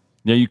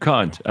 Yeah, you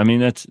can't. I mean,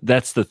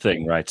 that's the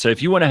thing, right? So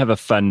if you want to have a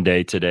fun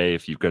day today,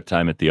 if you've got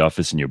time at the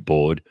office and you're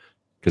bored,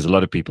 because a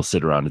lot of people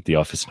sit around at the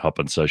office and hop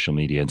on social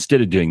media, instead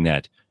of doing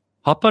that,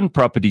 hop on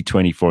Property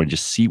 24 and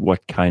just see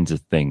what kinds of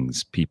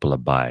things people are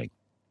buying.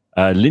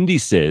 Lindy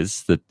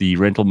says that the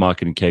rental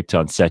market in Cape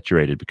Town is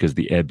saturated because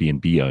the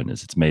Airbnb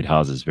owners, it's made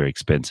houses very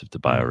expensive to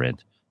buy or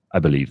rent. I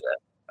believe that.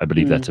 I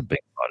believe that's a big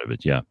part of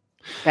it, yeah.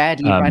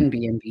 Badly run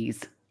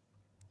B&Bs.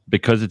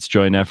 Because It's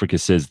Joy in Africa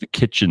says the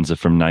kitchens are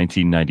from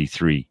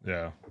 1993.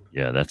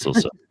 Yeah, that's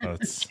also.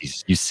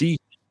 You see,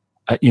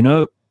 like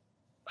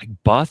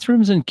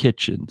bathrooms and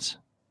kitchens.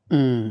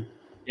 And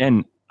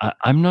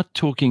I'm not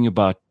talking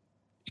about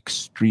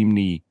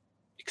extremely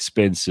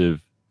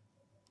expensive,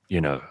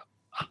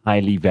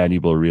 highly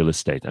valuable real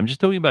estate. I'm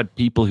just talking about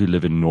people who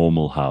live in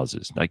normal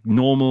houses, like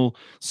normal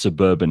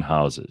suburban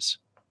houses.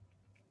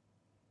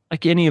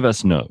 Like any of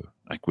us know,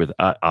 like with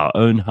our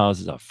own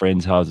houses, our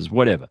friends' houses,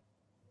 whatever.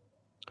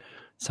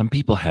 Some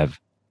people have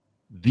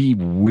the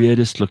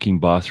weirdest looking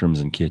bathrooms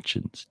and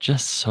kitchens.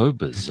 Just so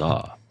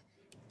bizarre.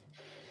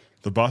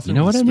 The bathrooms, You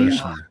know what I mean?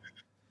 especially.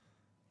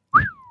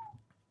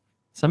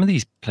 Some of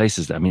these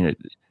places, I mean,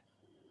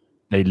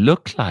 they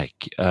look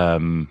like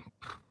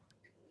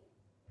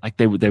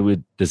they were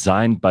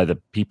designed by the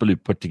people who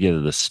put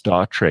together the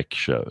Star Trek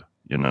show.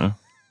 You know.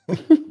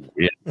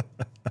 Yeah.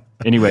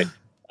 Anyway,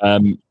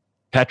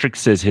 Patrick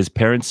says his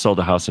parents sold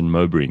a house in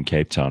Mowbray in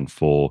Cape Town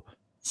for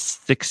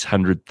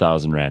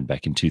 600,000 rand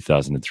back in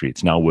 2003.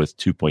 It's now worth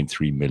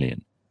 2.3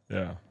 million.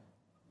 Yeah.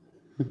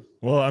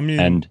 Well, I mean,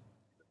 and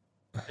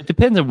it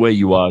depends on where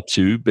you are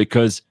too,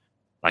 because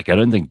like I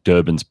don't think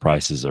Durban's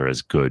prices are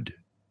as good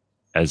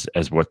as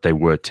what they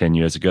were 10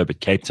 years ago, but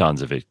Cape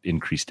Town's have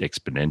increased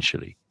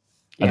exponentially.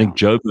 Yeah. I think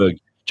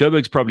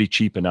Joburg's probably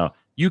cheaper now.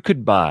 You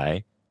could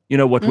buy,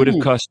 what would have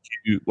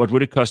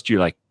cost you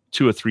like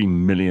 2 or 3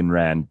 million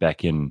rand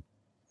back in,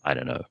 I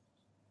don't know,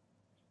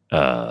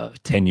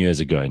 10 years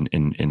ago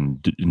in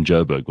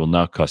Joburg will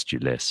now cost you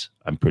less.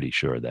 I'm pretty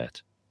sure of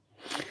that.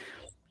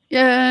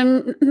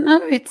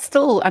 No, it's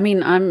still, I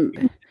mean, I'm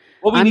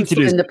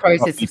still in the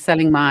process of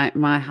selling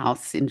my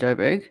house in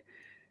Joburg.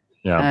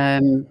 Yeah.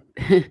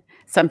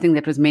 Something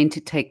that was meant to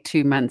take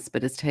 2 months,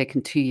 but has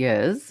taken 2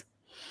 years.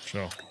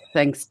 Sure.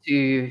 Thanks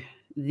to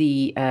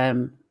the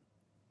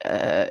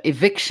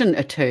eviction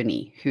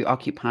attorney who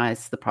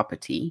occupies the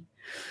property.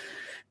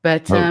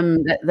 But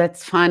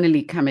that's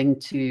finally coming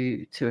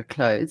to a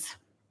close.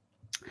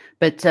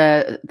 But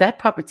that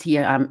property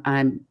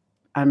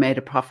I made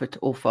a profit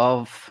off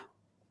of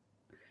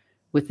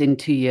within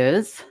 2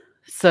 years.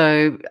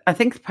 So I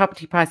think the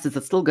property prices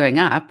are still going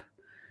up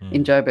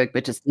in Joburg,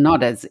 but just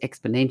not as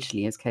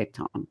exponentially as Cape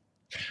Town.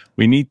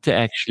 We need to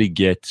actually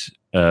get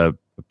a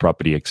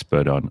property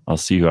expert on. I'll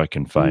see who I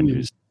can find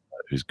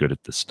who's good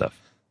at this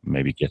stuff.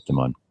 Maybe get them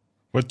on.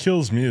 What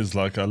kills me is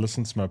like I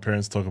listen to my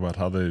parents talk about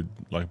how they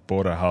like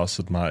bought a house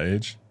at my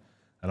age,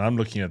 and I'm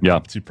looking at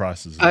property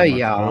prices. And I'm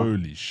like,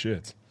 holy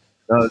shit!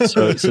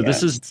 So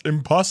this is it's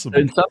impossible.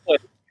 In some way,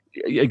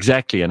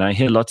 exactly, and I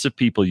hear lots of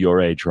people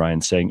your age,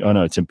 Ryan, saying, "Oh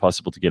no, it's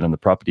impossible to get on the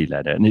property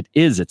ladder," and it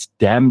is. It's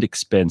damned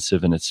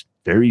expensive, and it's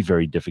very,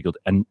 very difficult.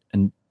 And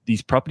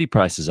these property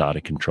prices are out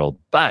of control.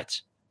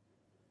 But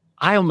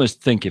I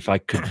almost think if I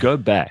could go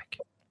back,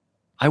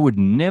 I would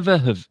never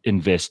have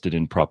invested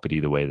in property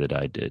the way that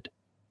I did.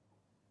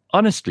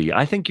 Honestly,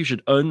 I think you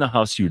should own the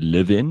house you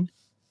live in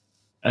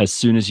as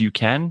soon as you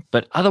can.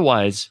 But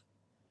otherwise,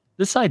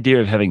 this idea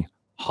of having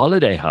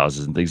holiday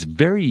houses and things,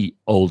 very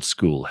old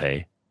school,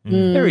 hey?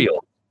 Very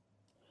old.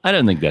 I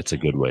don't think that's a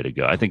good way to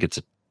go. I think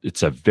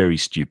it's a very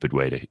stupid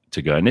way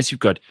to go. Unless you've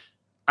got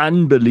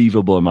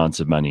unbelievable amounts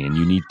of money and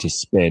you need to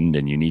spend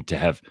and you need to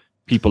have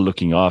people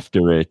looking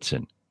after it.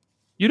 And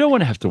you don't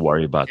want to have to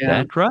worry about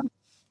that, right?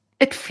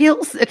 It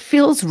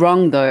feels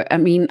wrong, though. I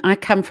mean, I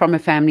come from a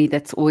family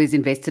that's always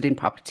invested in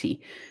property.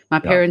 My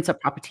parents are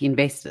property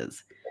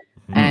investors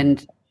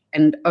and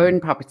own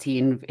property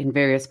in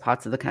various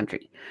parts of the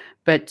country.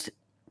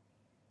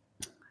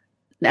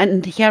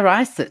 And here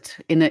I sit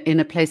in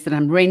a place that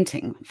I'm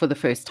renting for the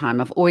first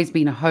time. I've always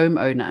been a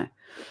homeowner.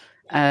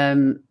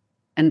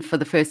 And for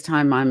the first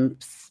time, I'm,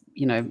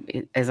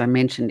 as I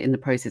mentioned, in the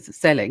process of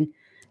selling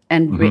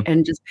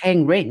and just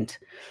paying rent.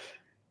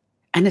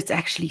 And it's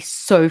actually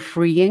so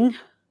freeing.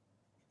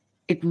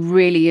 It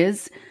really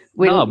is.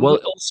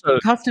 Also,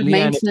 the cost of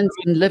maintenance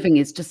and living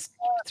is just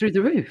through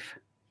the roof.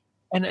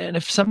 And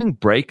if something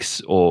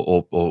breaks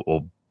or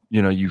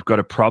you've got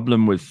a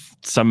problem with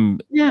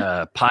some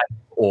pipe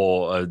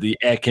or the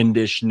air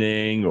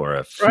conditioning or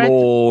a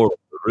floor or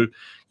the roof,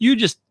 you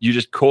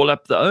just call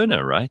up the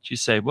owner, right? You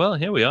say, well,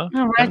 here we are.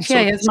 Oh, right,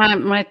 here's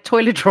my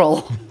toilet roll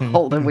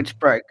holder, which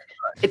broke.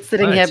 It's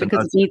sitting here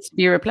because it needs to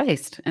be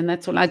replaced. And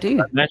that's all I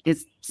do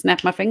is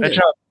snap my fingers.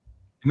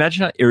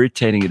 Imagine how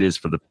irritating it is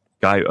for the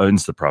guy who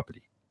owns the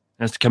he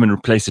has to come and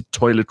replace a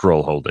toilet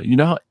roll holder. You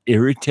know how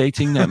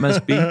irritating that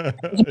must be?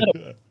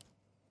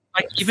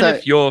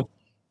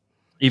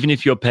 Even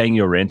if you're paying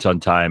your rent on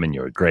time and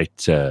you're a great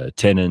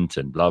tenant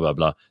and blah, blah,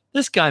 blah,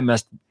 this guy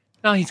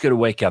he's got to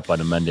wake up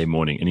on a Monday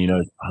morning and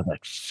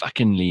that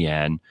fucking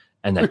Leanne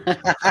and that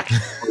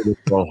toilet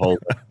roll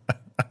holder.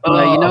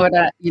 No,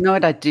 you know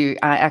what I do?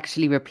 I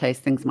actually replace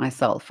things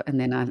myself, and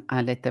then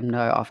I let them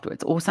know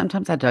afterwards. Or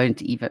sometimes I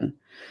don't even.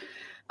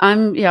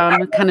 I'm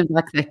kind of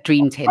like that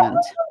dream tenant.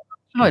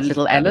 Oh,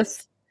 little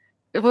Alice.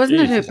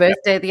 Wasn't it her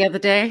birthday the other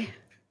day?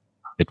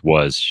 It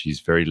was. She's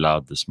very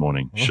loud this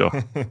morning. Sure.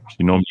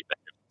 She normally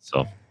behaves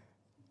herself.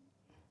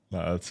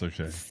 No, that's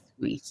okay.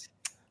 Sweet.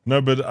 No,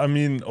 but I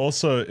mean,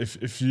 also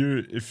if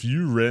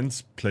you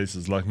rent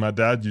places, like my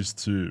dad used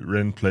to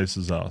rent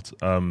places out.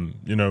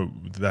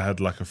 They had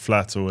like a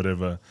flat or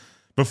whatever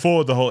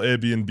before the whole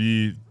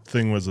Airbnb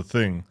thing was a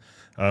thing.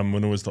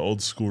 When it was the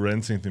old school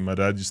renting thing, my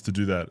dad used to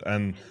do that,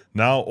 and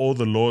now all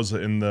the laws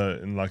are in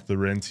like the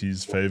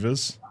rentees'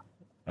 favors.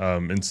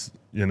 And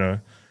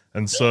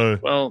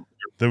so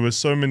there were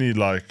so many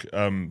like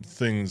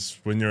things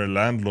when you're a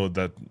landlord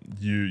that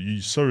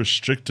you're so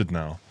restricted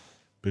now.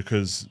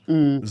 Because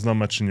there's not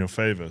much in your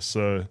favor.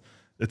 So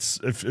it's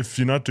if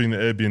you're not doing the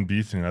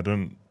Airbnb thing, I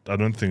don't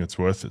think it's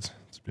worth it,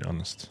 to be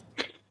honest.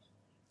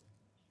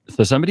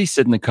 So somebody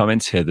said in the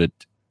comments here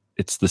that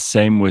it's the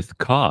same with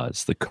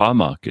cars. The car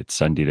market,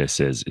 Sandile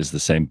says, is the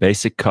same.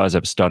 Basic cars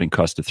have a starting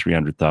cost of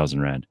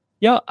 300,000 Rand.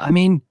 Yeah, I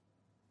mean,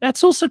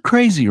 that's also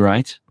crazy,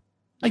 right?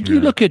 Like you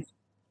look at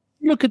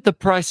the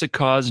price of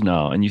cars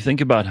now and you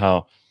think about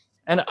how,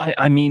 and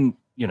I mean,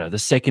 the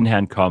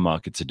secondhand car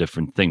market's a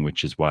different thing,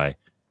 which is why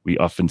we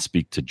often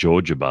speak to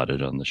George about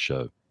it on the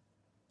show.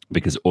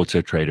 Because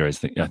Auto Trader is,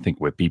 I think,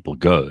 where people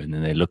go and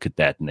then they look at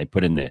that and they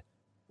put in there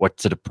what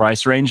sort of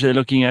price range they're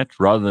looking at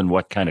rather than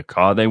what kind of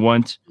car they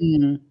want.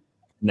 Mm.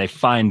 And they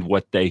find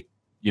what they,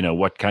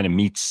 what kind of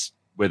meets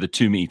where the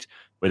two meet,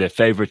 where their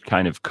favorite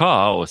kind of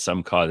car or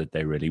some car that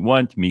they really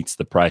want meets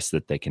the price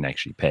that they can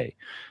actually pay.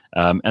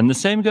 And the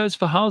same goes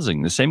for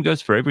housing. The same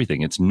goes for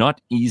everything. It's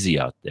not easy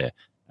out there.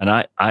 And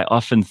I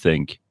often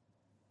think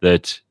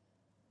that,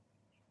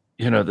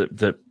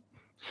 there's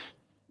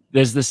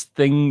this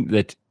thing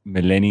that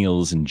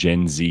millennials and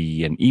Gen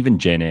Z and even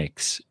Gen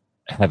X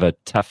have a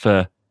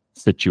tougher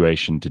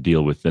situation to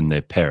deal with than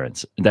their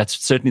parents. And that's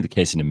certainly the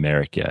case in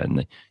America.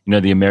 And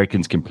the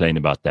Americans complain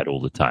about that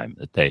all the time,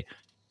 that they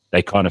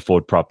can't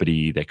afford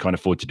property, they can't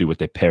afford to do what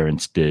their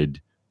parents did.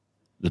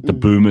 That the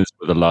boomers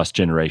were the last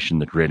generation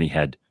that really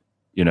had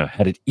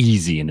it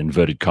easy in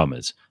inverted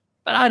commas.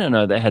 But I don't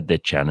know, they had their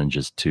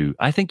challenges too.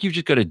 I think you've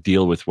just got to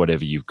deal with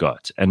whatever you've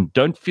got and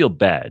don't feel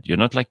bad. You're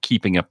not like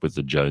keeping up with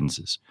the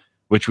Joneses,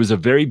 which was a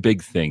very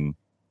big thing.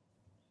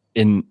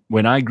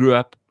 When I grew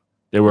up,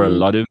 there were a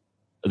lot of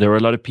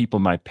people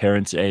my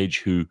parents' age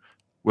who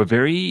were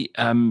very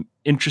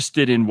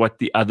interested in what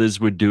the others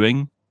were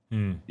doing.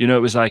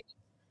 It was like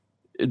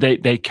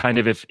they kind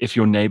of, if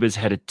your neighbors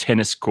had a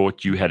tennis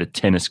court, you had a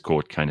tennis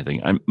court kind of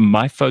thing.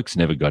 My folks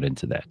never got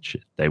into that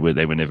shit. They were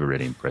never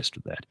really impressed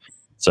with that.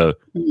 So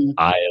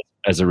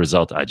as a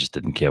result, I just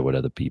didn't care what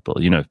other people.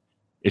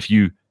 If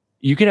you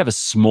could have a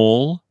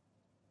small,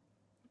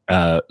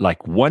 like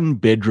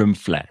 1-bedroom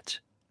flat,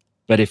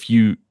 but if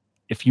you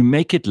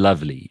make it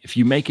lovely, if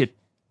you make it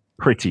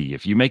pretty,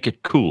 if you make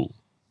it cool,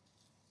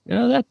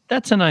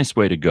 that's a nice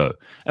way to go.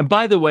 And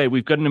by the way,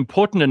 we've got an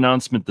important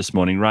announcement this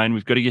morning, Ryan.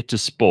 We've got to get to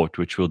sport,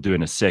 which we'll do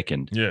in a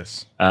second.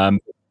 Yes.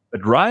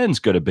 But Ryan's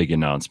got a big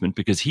announcement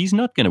because he's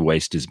not going to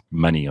waste his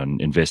money on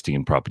investing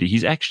in property.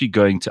 He's actually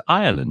going to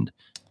Ireland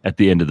at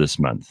the end of this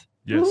month.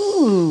 Yes.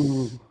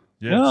 Ooh.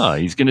 Yes. Yeah,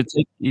 he's going to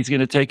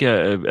take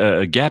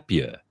a gap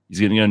year. He's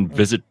going to go and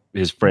visit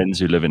his friends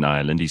who live in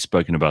Ireland. He's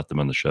spoken about them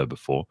on the show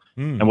before.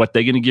 And what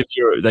they're going to give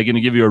you, they're going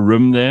to give you a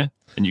room there,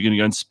 and you're going to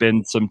go and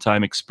spend some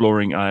time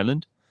exploring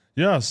Ireland.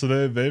 Yeah, so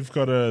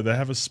they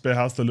have a spare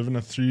house. They live in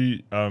a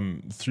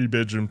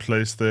 3-bedroom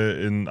place there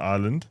in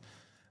Ireland,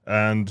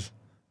 and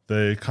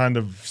they kind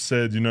of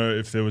said,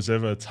 if there was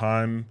ever a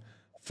time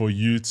for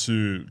you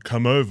to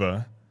come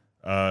over,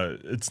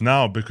 it's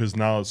now, because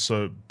now,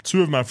 so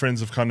 2 of my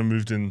friends have kind of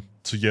moved in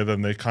together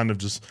and they're kind of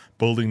just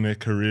building their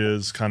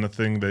careers kind of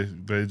thing. They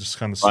just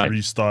kind of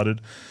restarted.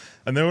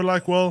 And they were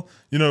like, well,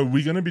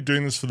 we're going to be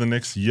doing this for the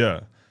next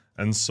year.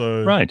 And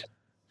so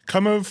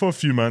come over for a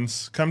few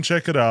months, come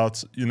check it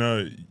out.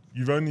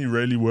 You've only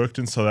really worked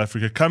in South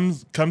Africa. Come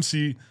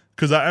see,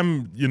 because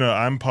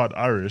I'm part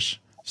Irish.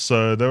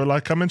 So they were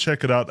like, come and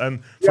check it out.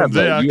 And from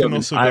there, I can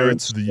also go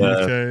to the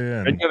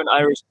UK. And you have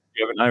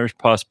an Irish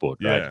passport,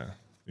 right?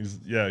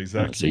 Yeah,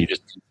 exactly. So you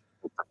just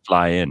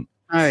fly in.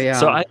 Oh, yeah.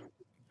 So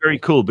very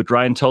cool. But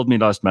Ryan told me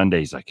last Monday,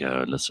 he's like,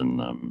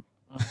 listen,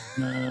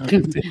 I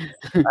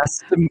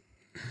said,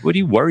 what are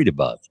you worried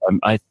about?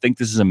 I think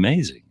this is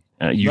amazing.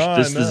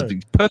 This is a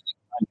perfect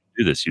time to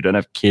do this. You don't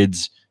have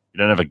kids. You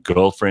don't have a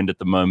girlfriend at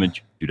the moment.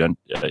 You don't.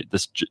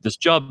 This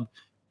job,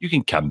 you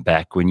can come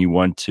back when you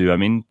want to. I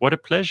mean, what a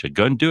pleasure.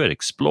 Go and do it.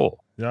 Explore.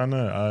 Yeah, I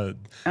know.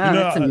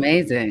 That's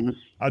amazing.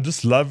 I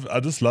just love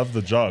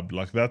the job.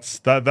 Like that's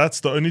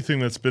the only thing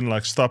that's been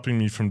like stopping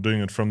me from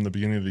doing it from the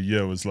beginning of the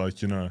year was like,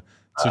 to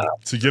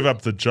give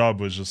up the job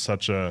was just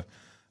such a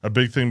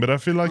big thing. But I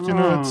feel like,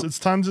 it's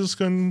time to just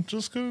go and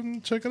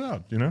check it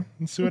out,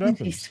 and see what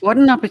happens. What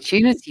an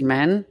opportunity,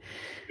 man.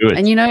 Good.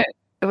 And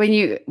when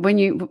you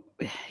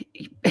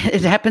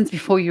it happens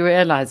before you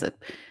realize it,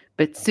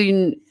 but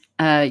soon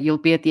you'll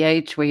be at the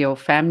age where your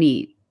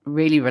family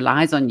really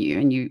relies on you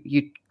and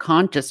you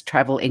can't just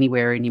travel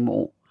anywhere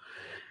anymore.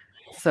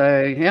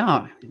 So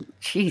yeah,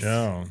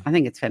 I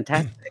think it's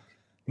fantastic.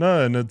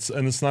 No, and it's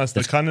nice.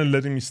 They're kind of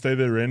letting me stay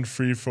there rent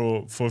free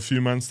for a few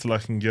months till I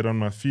can get on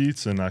my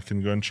feet, and I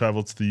can go and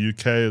travel to the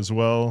UK as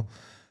well,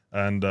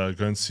 and go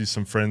and see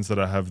some friends that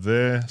I have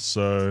there.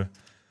 So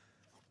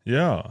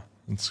yeah,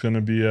 it's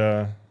gonna be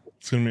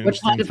interesting.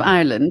 What part of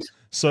Ireland?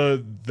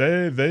 So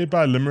they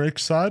by Limerick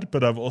side,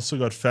 but I've also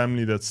got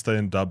family that stay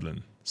in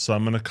Dublin. So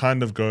I'm gonna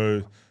kind of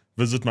go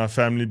visit my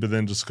family, but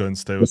then just go and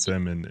stay with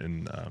them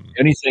in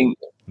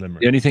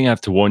Limerick. The only thing I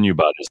have to warn you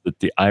about is that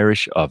the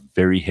Irish are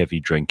very heavy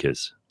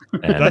drinkers.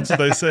 That's what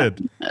they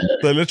said.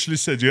 They literally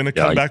said, you're going to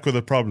come back with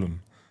a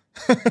problem.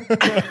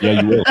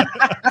 Yeah, you will.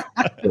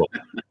 Sure.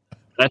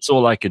 That's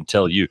all I can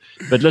tell you.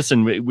 But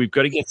listen, we've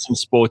got to get some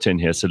sport in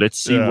here. So let's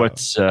see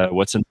what's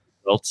in the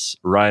results.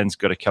 Ryan's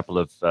got a couple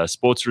of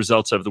sports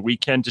results over the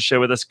weekend to share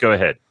with us. Go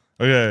ahead.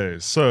 Okay,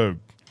 so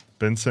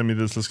Ben sent me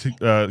this. Let's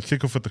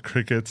kick off with the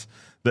cricket.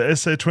 The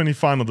SA20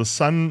 final. The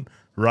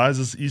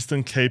Sunrisers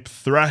Eastern Cape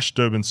thrashed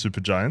Durban Super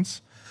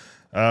Giants.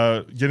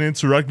 Getting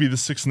into rugby, the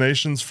Six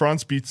Nations.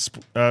 France beat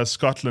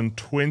Scotland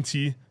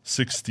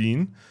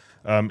 20-16.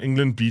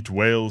 England beat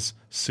Wales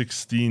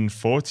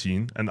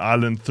 16-14. And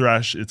Ireland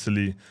thrashed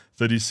Italy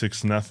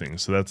 36-0.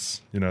 So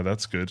that's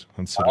good.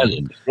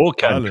 Ireland.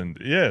 Ireland.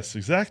 Yes,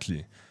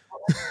 exactly.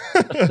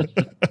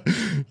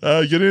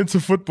 Getting into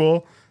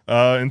football.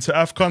 Into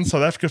AFCON,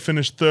 South Africa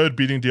finished third,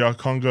 beating DR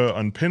Congo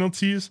on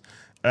penalties.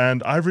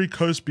 And Ivory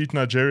Coast beat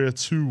Nigeria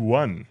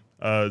 2-1.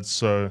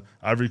 So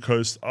Ivory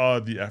Coast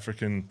are the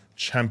African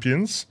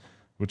champions,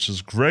 which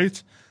is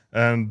great.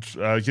 And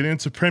getting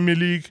into Premier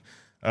League,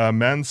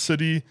 Man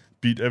City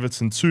beat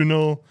Everton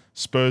 2-0.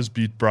 Spurs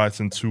beat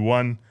Brighton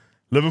 2-1.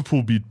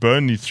 Liverpool beat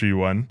Burnley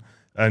 3-1.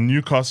 And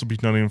Newcastle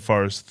beat Nottingham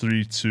Forest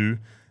 3-2.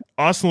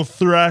 Arsenal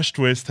thrashed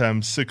West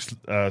Ham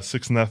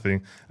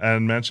 6-0,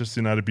 and Manchester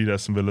United beat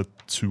Aston Villa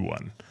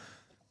 2-1.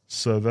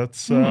 So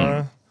that's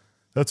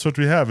what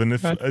we have. And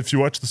if you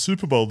watch the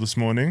Super Bowl this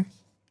morning,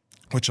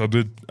 which I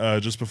did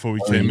just before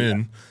we came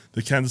in,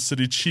 the Kansas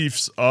City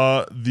Chiefs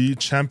are the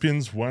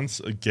champions once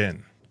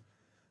again.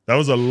 That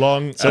was a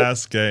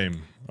long-ass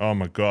game. Oh,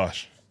 my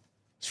gosh.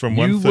 It's from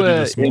 1:30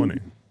 this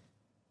morning.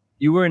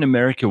 You were in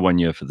America one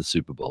year for the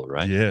Super Bowl,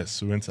 right?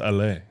 Yes, we went to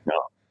LA.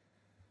 No.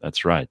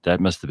 That's right.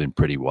 That must have been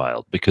pretty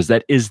wild because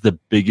that is the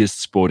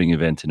biggest sporting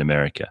event in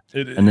America.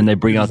 And then they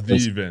bring out the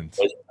event.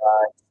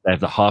 They have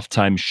the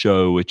halftime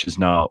show, which is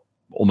now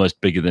almost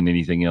bigger than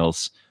anything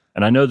else.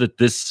 And I know that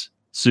this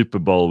Super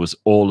Bowl was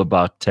all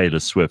about Taylor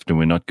Swift, and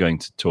we're not going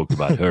to talk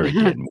about her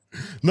again.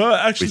 No,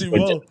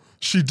 actually,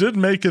 she did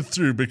make it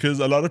through because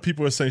a lot of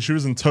people were saying she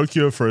was in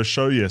Tokyo for a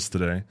show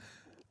yesterday.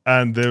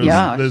 And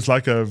there's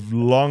like a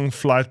long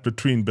flight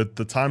between, but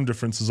the time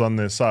difference is on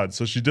their side.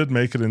 So she did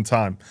make it in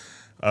time.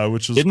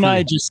 Which was Didn't cool.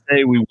 I just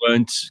say we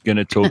weren't going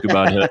to talk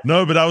about her?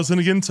 No, but I was going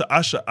to get into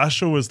Usher.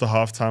 Usher was the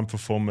halftime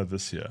performer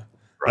this year.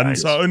 Right. And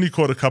so I only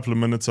caught a couple of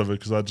minutes of it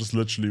because I just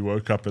literally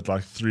woke up at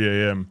like 3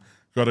 a.m.,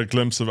 got a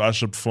glimpse of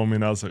Usher performing,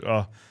 and I was like,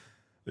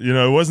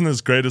 it wasn't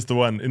as great as the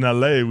one. In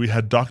LA, we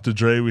had Dr.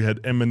 Dre, we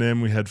had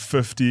Eminem, we had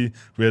 50,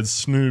 we had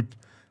Snoop.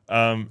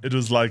 It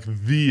was like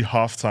the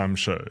halftime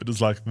show. It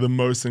was like the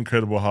most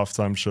incredible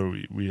halftime show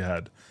we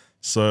had.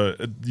 So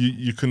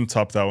you couldn't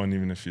top that one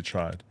even if you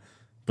tried.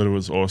 But it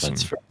was awesome.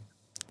 That's right.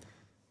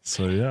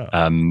 So,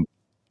 yeah.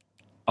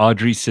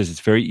 Audrey says it's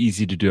very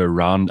easy to do a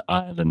round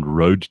island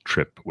road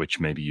trip, which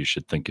maybe you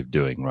should think of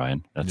doing,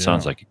 Ryan. That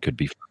sounds like it could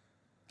be fun.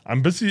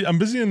 I'm busy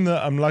in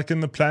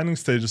the planning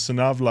stages. So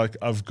now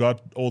I've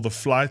got all the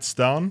flights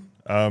down.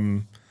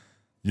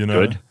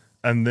 Good.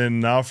 And then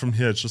now from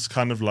here, it's just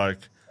kind of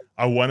like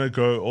I want to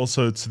go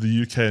also to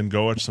the UK and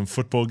go watch some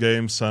football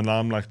games. So now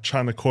I'm like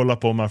trying to call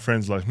up all my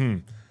friends like,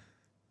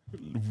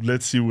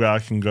 let's see where I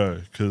can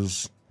go.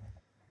 Because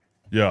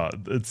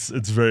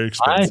it's very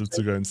expensive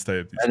to go and stay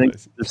at these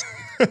places.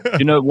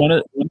 One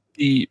of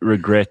the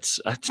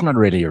regrets, it's not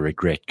really a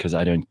regret because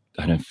I don't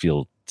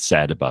feel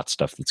sad about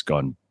stuff that's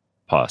gone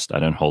past. I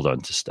don't hold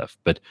on to stuff.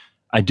 But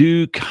I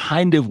do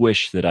kind of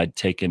wish that I'd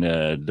taken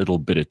a little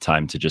bit of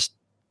time to just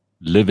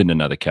live in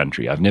another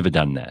country. I've never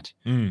done that.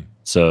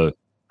 So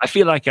I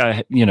feel like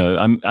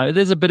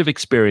there's a bit of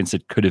experience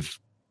that could have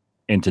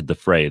entered the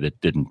fray that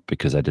didn't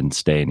because I didn't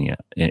stay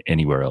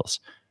anywhere else.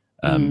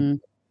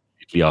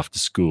 After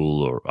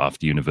school or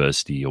after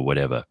university or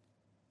whatever.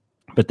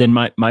 But then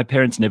my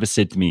parents never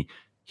said to me,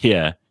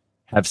 here,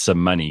 have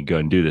some money, go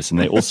and do this. And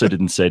they also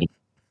didn't say to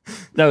me,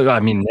 no,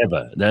 I mean,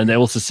 never. Then they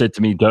also said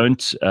to me,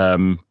 don't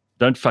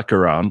fuck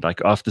around.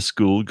 Like after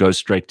school, go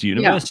straight to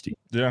university.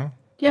 Yeah.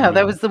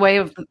 That was the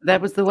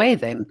way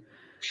then.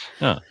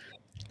 Yeah.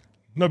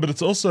 No, but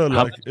it's also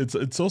like,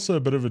 it's also a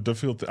bit of a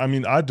difficult thing. I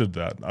mean, I did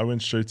that. I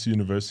went straight to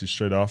university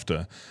straight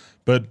after.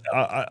 But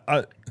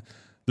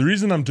the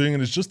reason I'm doing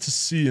it is just to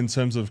see in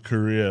terms of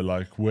career,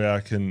 like where I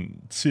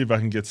can see if I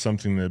can get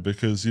something there.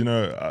 Because,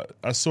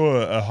 I saw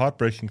a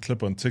heartbreaking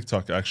clip on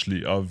TikTok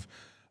actually of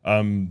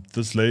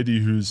this lady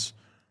who's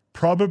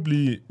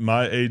probably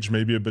my age,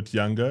 maybe a bit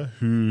younger,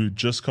 who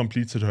just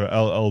completed her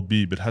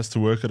LLB but has to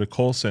work at a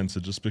call center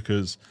just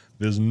because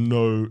there's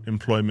no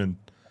employment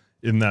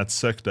in that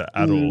sector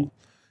at all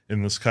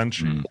in this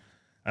country.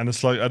 And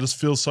it's like I just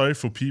feel sorry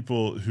for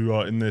people who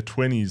are in their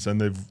 20s and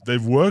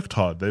they've worked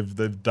hard.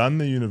 They've done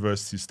the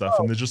university stuff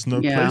and there's just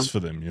no place for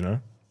them,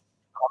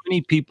 How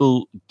many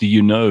people do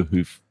you know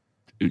who've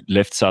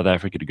left South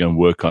Africa to go and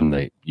work on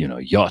the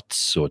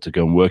yachts or to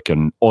go and work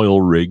on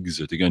oil rigs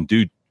or to go and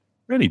do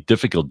really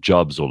difficult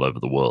jobs all over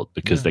the world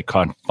because they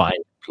can't find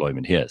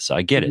employment here? So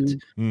I get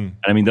it. And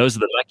I mean, those are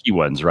the lucky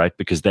ones, right?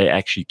 Because they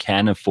actually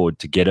can afford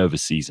to get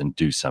overseas and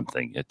do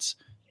something.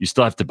 You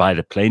still have to buy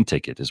the plane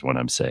ticket, is what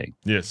I'm saying.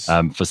 Yes.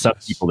 For some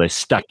people, they're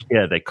stuck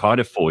here. They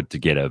can't afford to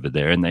get over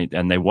there, and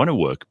they want to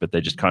work, but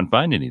they just can't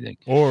find anything.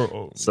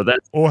 Or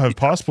have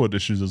passport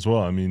issues as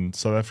well. I mean,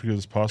 South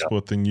Africa's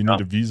passport thing, you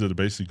need a visa to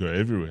basically go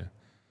everywhere.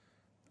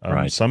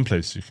 Right. Some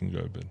place you can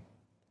go, but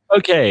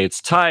okay,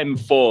 it's time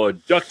for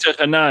Dr.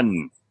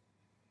 Hanan.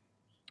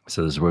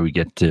 So this is where we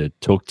get to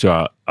talk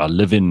to our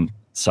live-in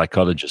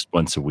psychologist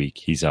once a week.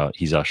 He's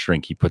our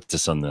shrink. He puts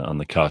us on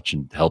the couch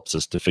and helps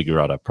us to figure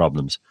out our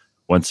problems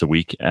once a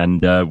week.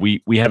 And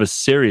we have a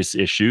serious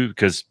issue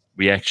because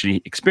we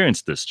actually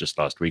experienced this just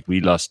last week. We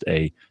lost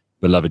a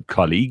beloved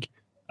colleague,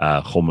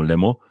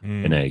 Khomolemo,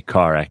 in a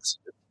car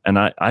accident. And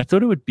I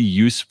thought it would be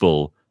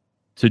useful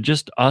to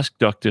just ask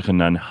Dr.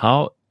 Hanan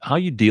how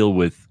you deal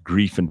with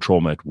grief and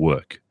trauma at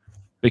work,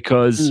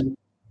 because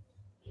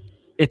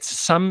it's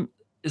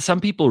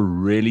some people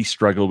really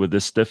struggle with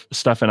this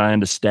stuff, and I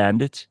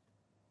understand it.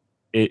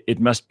 It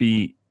must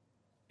be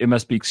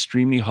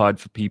extremely hard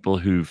for people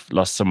who've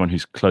lost someone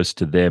who's close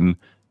to them,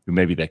 who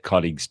maybe their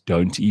colleagues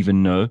don't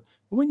even know.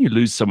 But when you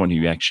lose someone who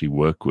you actually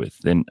work with,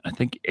 then I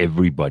think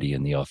everybody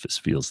in the office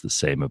feels the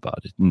same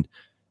about it. And,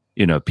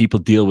 people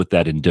deal with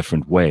that in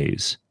different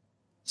ways.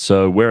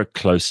 So we're a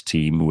close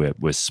team.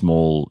 We're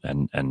small,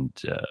 and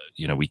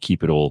we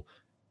keep it all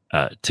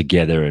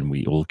together, and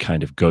we all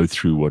kind of go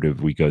through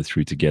whatever we go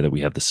through together.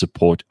 We have the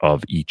support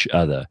of each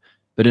other.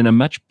 But in a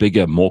much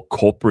bigger, more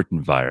corporate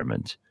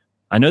environment,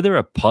 I know there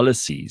are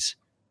policies,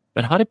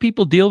 but how do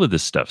people deal with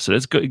this stuff? So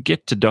let's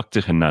get to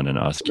Dr. Hanan and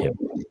ask him.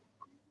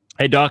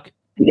 Hey, Doc.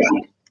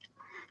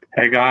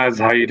 Hey, guys.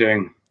 How you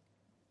doing?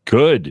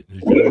 Good.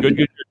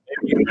 Maybe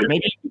you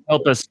can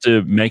help us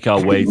to make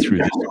our way through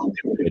this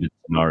complicated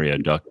scenario,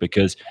 Doc,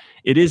 because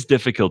it is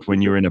difficult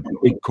when you're in a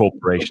big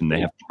corporation.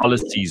 They have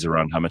policies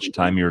around how much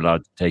time you're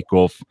allowed to take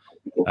off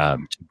to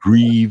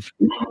grieve.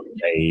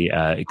 They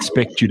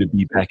expect you to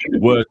be back at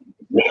work.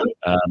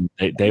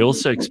 They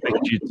also expect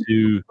you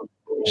to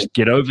just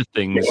get over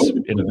things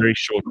in a very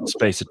short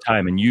space of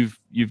time. And you've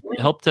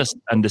helped us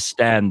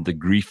understand the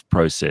grief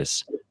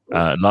process.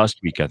 Last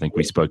week, I think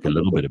we spoke a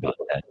little bit about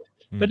that.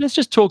 But let's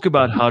just talk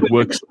about how it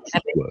works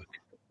at work.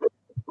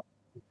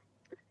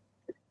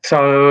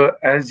 So,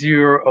 as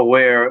you're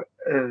aware,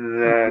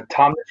 the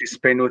time that you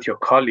spend with your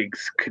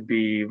colleagues could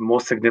be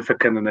more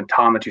significant than the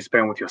time that you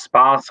spend with your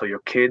spouse or your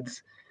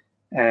kids.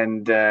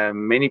 And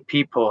many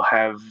people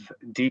have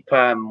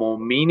deeper, more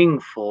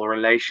meaningful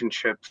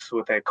relationships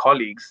with their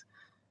colleagues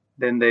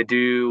than they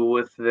do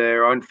with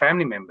their own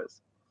family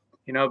members.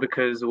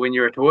 Because when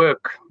you're at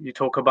work, you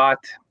talk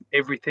about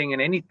everything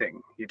and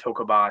anything. You talk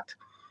about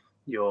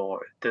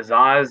your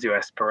desires, your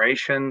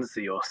aspirations,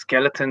 your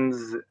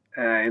skeletons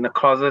in the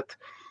closet.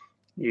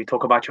 You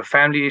talk about your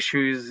family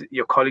issues.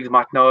 Your colleagues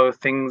might know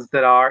things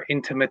that are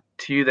intimate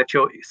to you that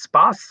your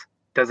spouse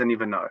doesn't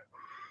even know.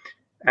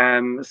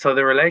 So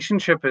the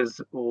relationship is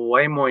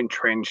way more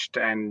entrenched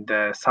and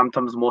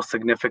sometimes more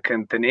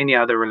significant than any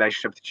other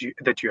relationship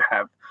that you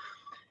have.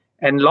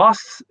 And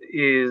loss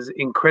is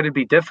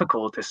incredibly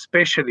difficult,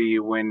 especially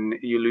when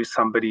you lose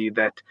somebody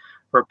that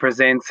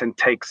represents and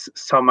takes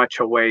so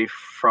much away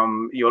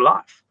from your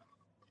life.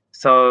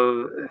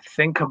 So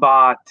think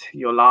about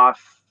your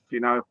life,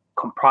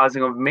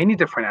 comprising of many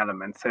different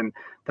elements. And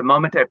the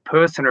moment a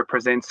person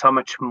represents so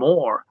much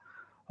more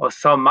or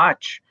so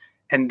much,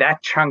 and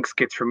that chunks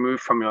gets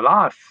removed from your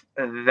life,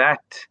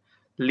 that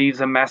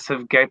leaves a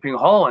massive gaping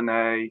hole and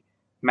a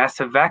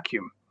massive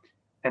vacuum.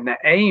 And the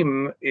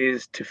aim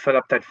is to fill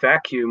up that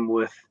vacuum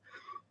with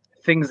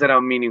things that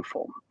are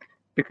meaningful.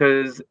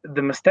 Because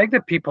the mistake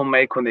that people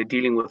make when they're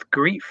dealing with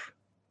grief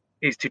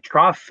is to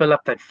try to fill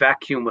up that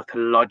vacuum with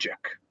logic.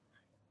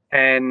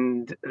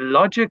 And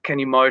logic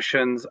and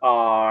emotions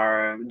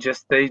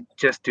they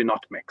just do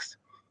not mix.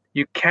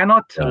 You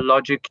cannot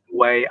logic your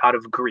way out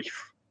of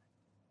grief,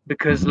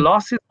 because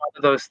loss is one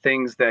of those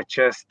things that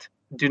just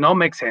do not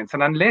make sense.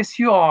 And unless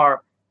you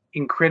are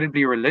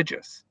incredibly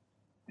religious,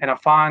 and I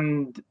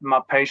find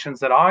my patients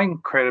that are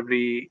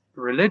incredibly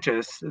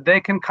religious, they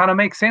can kind of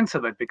make sense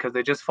of it because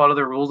they just follow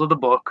the rules of the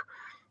book,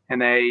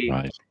 and they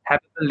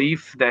have a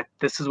belief that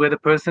this is where the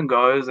person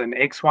goes and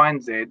X, Y,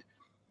 and Z.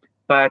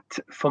 But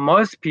for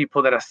most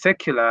people that are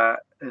secular,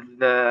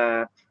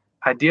 the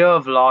idea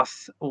of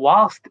loss,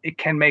 whilst it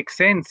can make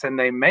sense and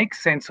they make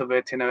sense of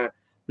it in a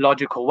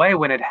logical way,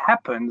 when it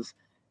happens,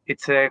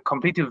 it's a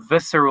completely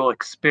visceral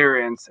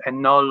experience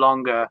and no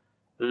longer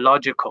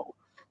logical.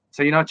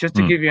 So, just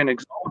to give you an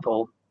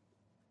example,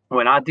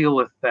 when I deal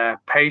with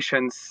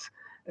patients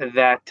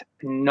that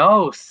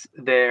knows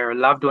their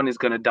loved one is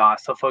going to die,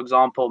 so for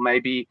example,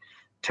 maybe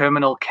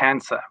terminal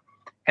cancer,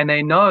 and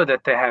they know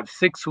that they have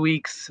 6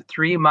 weeks,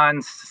 3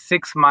 months,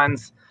 6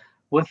 months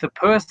with the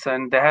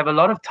person, they have a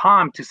lot of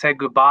time to say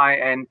goodbye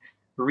and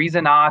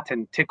reason out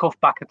and tick off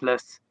bucket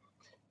lists.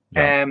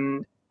 Yeah.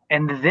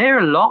 And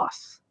their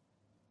loss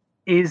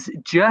is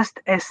just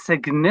as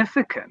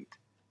significant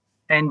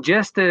and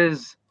just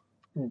as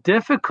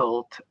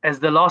difficult as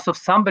the loss of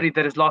somebody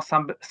that has lost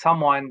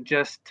someone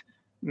just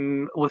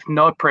with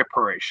no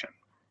preparation.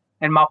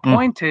 And my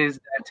point is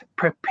that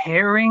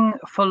preparing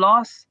for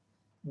loss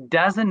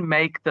doesn't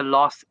make the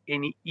loss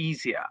any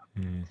easier.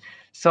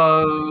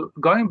 So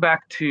going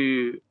back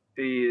to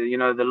the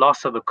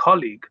loss of a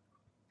colleague,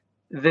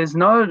 there's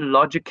no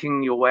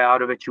logicking your way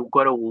out of it. You've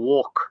got to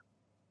walk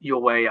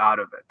your way out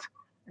of it.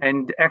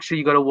 And actually,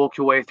 you got to walk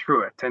your way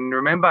through it. And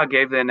remember, I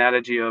gave the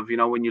analogy of,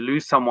 when you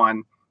lose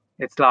someone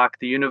It's like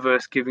the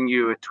universe giving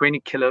you a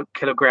 20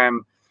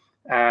 kilogram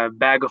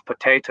bag of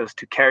potatoes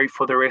to carry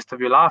for the rest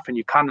of your life, and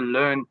you kind of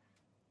learn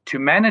to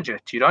manage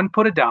it. You don't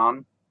put it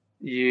down,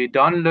 you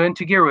don't learn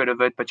to get rid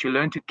of it, but you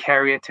learn to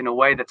carry it in a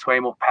way that's way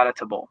more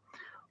palatable.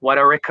 What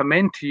I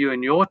recommend to you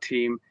and your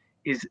team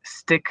is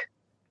stick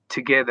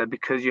together,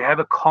 because you have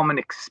a common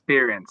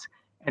experience,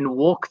 and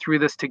walk through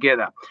this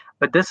together.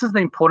 But this is the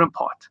important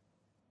part.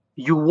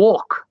 You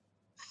walk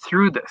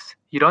through this.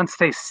 You don't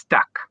stay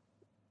stuck.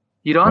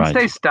 You don't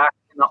stay stuck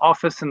in the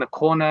office, in the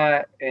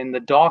corner, in the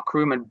dark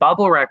room, and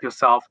bubble wrap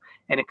yourself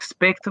and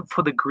expect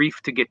for the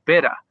grief to get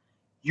better.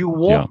 You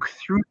walk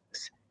through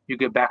this. You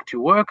go back to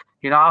work.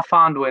 I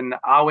found when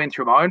I went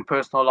through my own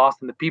personal loss,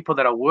 and the people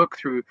that I work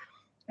through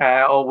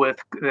or with,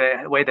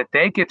 the way that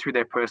they get through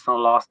their personal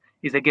loss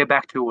is they get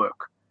back to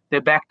work.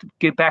 They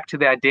get back to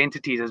their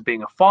identities as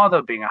being a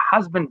father, being a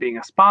husband, being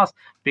a spouse,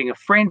 being a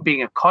friend,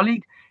 being a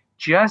colleague.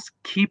 Just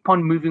keep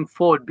on moving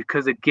forward,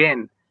 because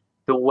again,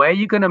 the way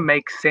you're going to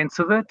make sense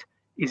of it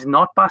is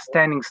not by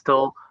standing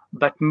still,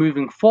 but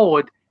moving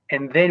forward.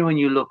 And then when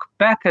you look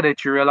back at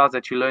it, you realize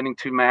that you're learning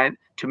to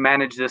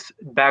manage this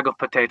bag of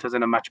potatoes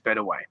in a much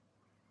better way.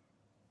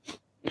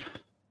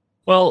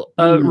 Well,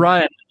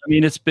 Ryan, I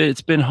mean, it's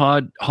been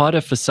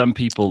harder for some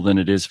people than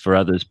it is for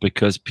others,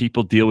 because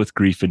people deal with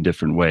grief in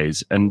different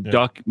ways. And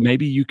Doc,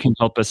 maybe you can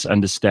help us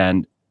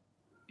understand,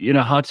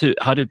 how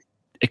to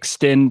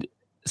extend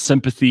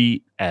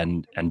sympathy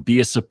and be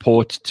a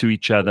support to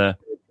each other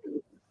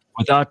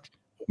without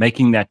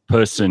making that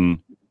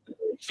person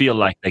feel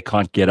like they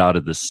can't get out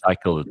of the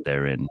cycle that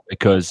they're in,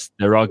 because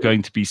there are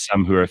going to be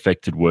some who are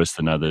affected worse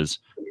than others.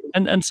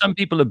 And some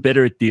people are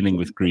better at dealing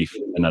with grief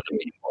than other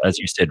people. As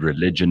you said,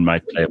 religion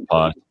might play a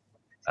part.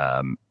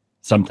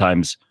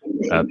 Sometimes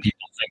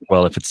people think,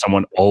 well, if it's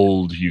someone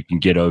old, you can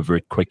get over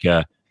it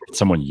quicker. If it's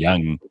someone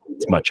young,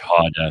 it's much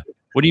harder.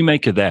 What do you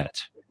make of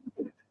that?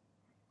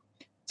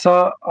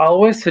 So I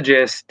always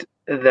suggest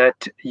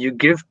that you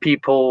give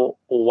people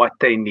what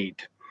they need.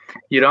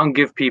 You don't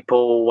give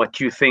people what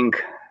you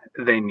think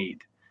they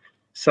need.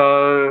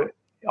 So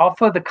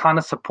offer the kind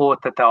of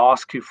support that they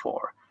ask you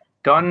for.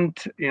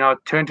 Don't,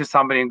 turn to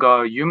somebody and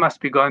go, you must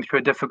be going through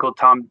a difficult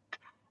time.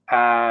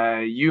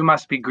 You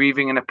must be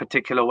grieving in a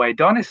particular way.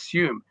 Don't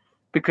assume,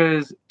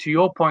 because to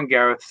your point,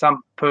 Gareth,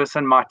 some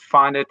person might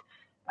find it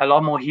a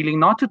lot more healing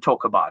not to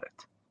talk about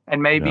it,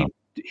 and maybe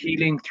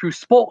healing through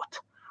sport,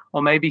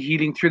 or maybe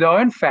healing through their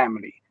own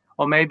family,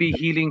 or maybe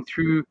healing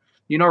through,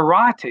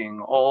 writing,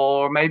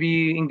 or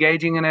maybe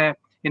engaging in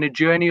a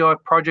journey or a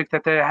project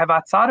that they have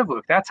outside of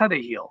work. That's how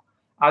they heal.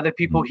 Other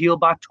people heal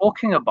by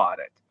talking about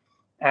it.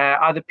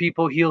 Other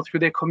people heal through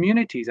their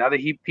communities. Other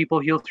people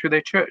heal through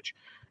their church.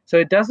 So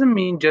it doesn't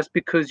mean just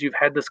because you've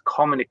had this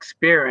common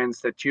experience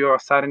that you are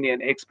suddenly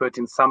an expert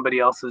in somebody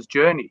else's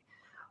journey.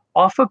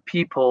 Offer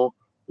people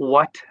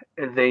what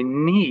they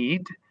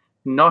need,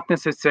 not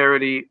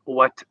necessarily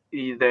what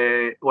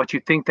you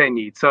think they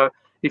need. So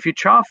if you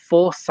try to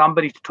force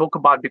somebody to talk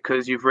about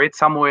because you've read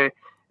somewhere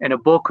in a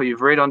book, or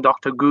you've read on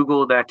Dr.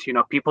 Google that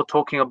people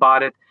talking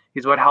about it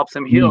is what helps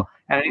them heal.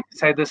 And I need to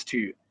say this to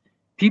you.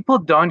 People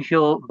don't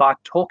heal by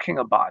talking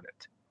about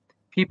it.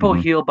 People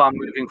heal by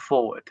moving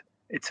forward.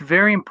 It's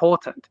very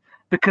important,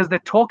 because they're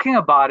talking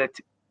about it.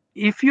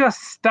 If you're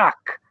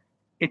stuck,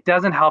 it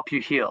doesn't help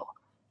you heal.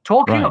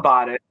 Talking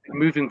about it,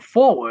 moving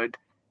forward,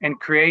 and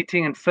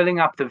creating and filling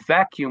up the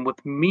vacuum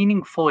with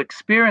meaningful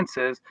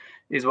experiences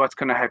is what's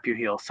going to help you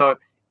heal. So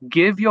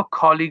give your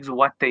colleagues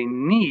what they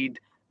need,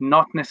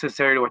 not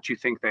necessarily what you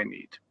think they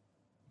need.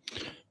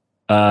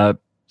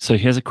 So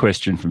here's a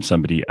question from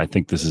somebody. I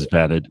think this is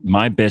valid.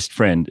 My best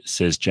friend,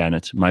 says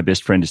Janet, my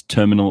best friend is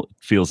terminal. It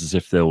feels as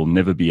if there will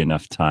never be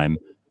enough time.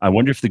 I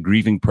wonder if the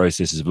grieving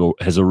process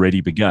has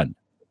already begun.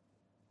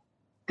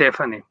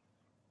 Definitely.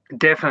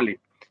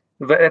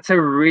 That's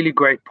a really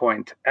great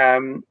point.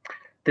 The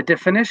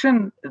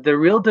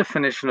real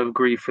definition of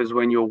grief is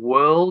when your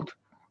world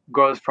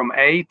goes from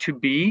A to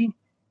B,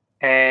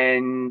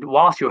 and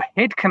whilst your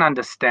head can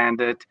understand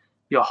it,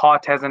 your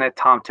heart hasn't had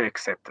time to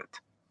accept it.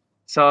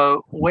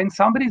 So when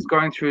somebody's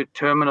going through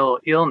terminal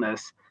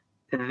illness,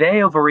 they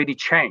have already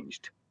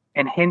changed,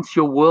 and hence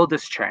your world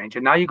has changed.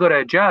 And now you've got to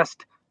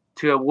adjust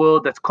to a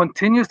world that's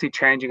continuously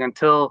changing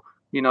until,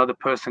 the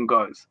person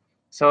goes.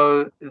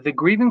 So the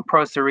grieving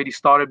process already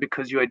started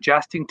because you're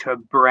adjusting to a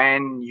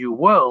brand new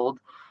world.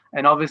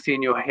 And obviously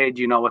in your head,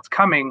 you know what's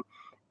coming,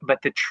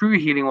 but the true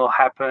healing will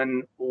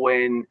happen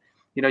when,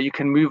 you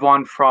can move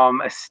on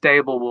from a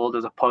stable world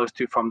as opposed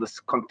to from this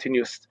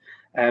continuous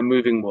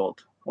moving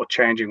world or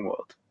changing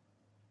world.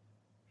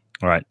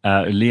 All right.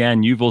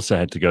 Leanne, you've also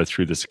had to go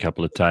through this a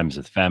couple of times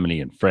with family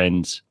and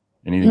friends.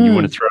 Anything you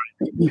want to throw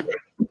in?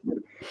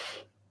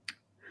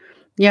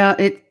 Yeah,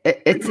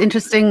 it's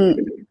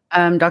interesting,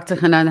 Dr.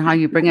 Hanan, how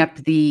you bring up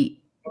the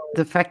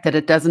fact that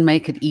it doesn't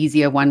make it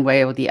easier one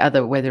way or the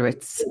other, whether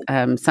it's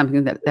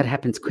something that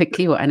happens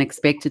quickly or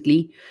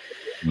unexpectedly,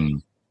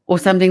 or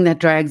something that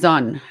drags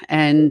on.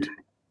 And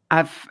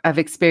I've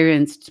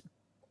experienced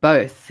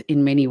both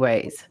in many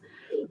ways.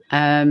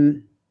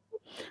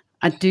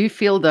 I do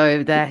feel,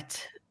 though,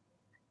 that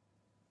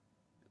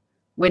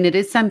when it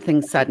is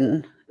something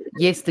sudden,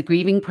 yes, the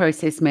grieving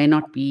process may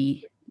not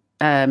be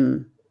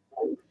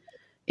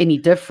any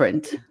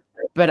different,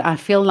 but I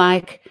feel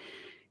like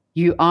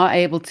you are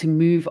able to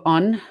move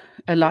on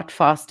a lot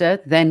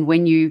faster than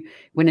when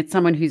it's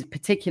someone who's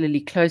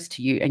particularly close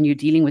to you and you're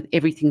dealing with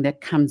everything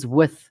that comes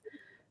with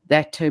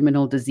that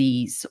terminal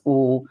disease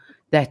or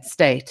that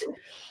state,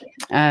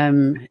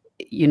 where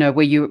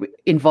you're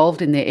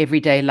involved in their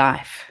everyday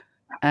life.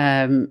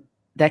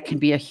 That can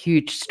be a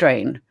huge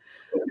strain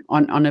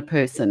on a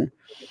person.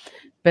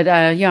 But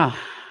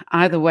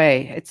either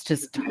way, it's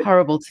just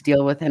horrible to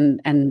deal with.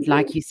 And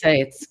like you say,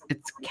 it's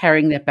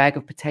carrying that bag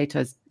of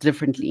potatoes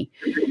differently.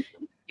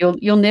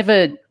 You'll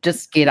never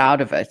just get out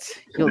of it.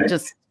 You'll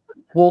just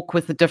walk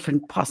with a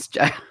different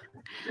posture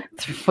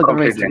for the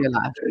rest of your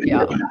life.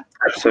 Yeah,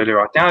 absolutely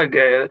right.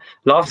 Now,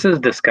 loss is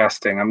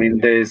disgusting. I mean,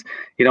 there's,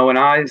 when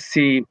I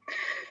see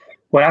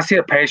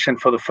a patient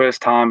for the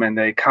first time and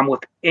they come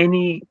with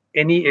any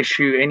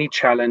issue, any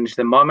challenge,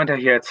 the moment I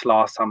hear it's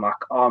loss, I'm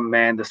like, oh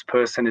man, this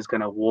person is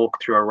going to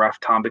walk through a rough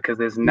time, because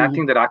there's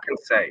nothing that I can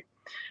say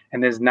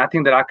and there's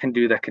nothing that I can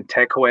do that can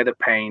take away the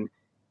pain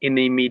in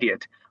the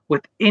immediate.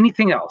 With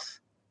anything else,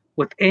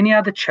 with any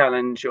other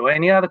challenge or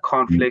any other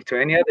conflict or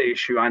any other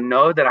issue, I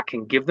know that I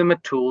can give them a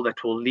tool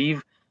that will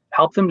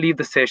help them leave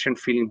the session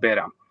feeling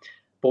better.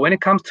 But when it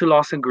comes to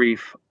loss and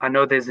grief, I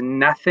know there's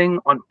nothing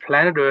on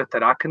planet Earth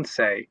that I can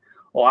say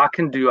or I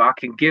can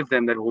give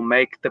them that will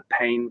make the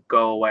pain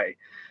go away.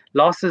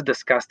 Loss is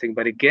disgusting,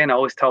 but again, I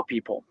always tell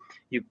people,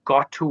 you've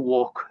got to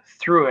walk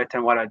through it.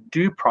 And what I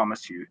do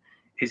promise you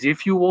is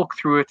if you walk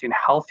through it in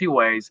healthy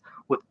ways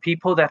with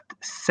people that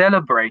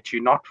celebrate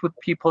you, not with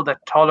people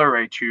that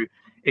tolerate you,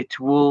 it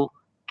will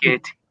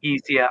get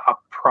easier, I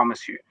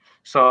promise you.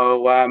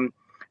 So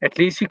at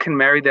least you can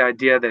marry the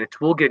idea that it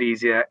will get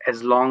easier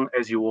as long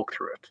as you walk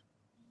through it.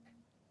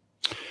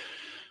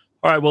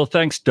 All right. Well,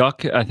 thanks,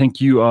 Doc. I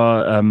think you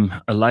are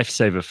a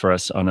lifesaver for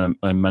us on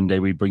a Monday.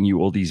 We bring you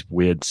all these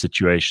weird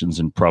situations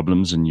and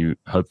problems, and you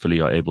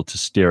hopefully are able to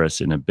steer us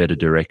in a better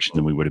direction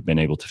than we would have been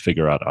able to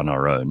figure out on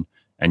our own.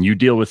 And you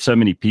deal with so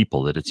many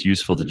people that it's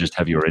useful to just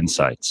have your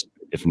insights,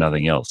 if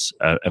nothing else.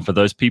 And for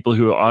those people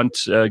who aren't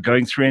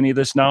going through any of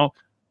this now,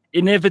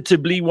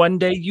 inevitably one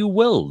day you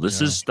will.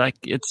 This is like,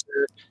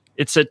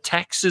 it's a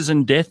taxes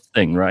and death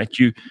thing, right?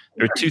 There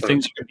are two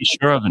things you can be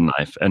sure of in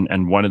life,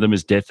 and one of them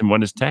is death and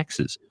one is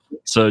taxes.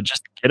 So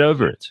just get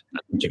over it.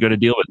 That's what you got to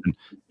deal with. And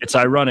it's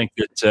ironic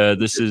that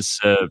this is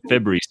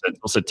February, so it's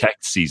also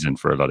tax season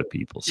for a lot of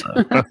people. So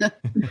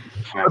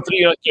hopefully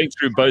you're not going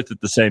through both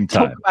at the same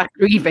time. Talk about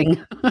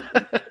grieving.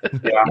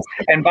 Yeah.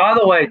 And by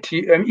the way,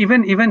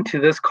 even to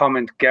this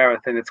comment,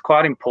 Gareth, and it's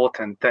quite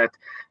important that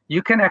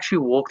you can actually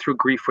walk through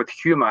grief with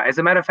humor. As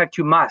a matter of fact,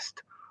 you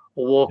must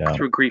walk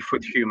through grief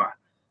with humor,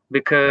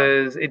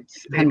 because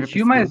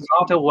humor is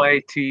not a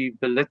way to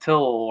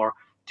belittle or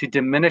to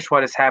diminish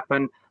what has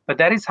happened, but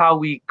that is how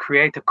we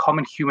create a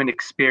common human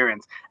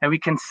experience. And we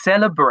can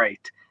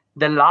celebrate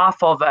the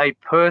life of a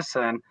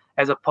person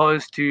as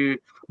opposed to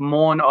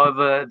mourn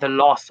over the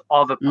loss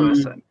of a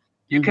person.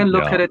 You can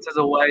look at it as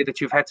a way that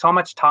you've had so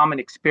much time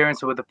and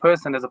experience with a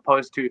person, as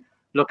opposed to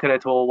look at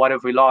it, well, what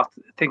have we lost?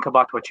 Think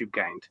about what you've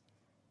gained.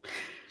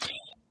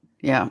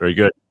 Yeah. Very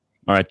good.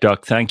 All right,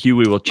 Doc, thank you.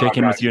 We will check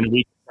in with you in a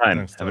week's time.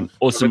 Thanks, have an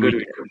awesome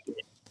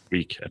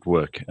week at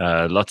work.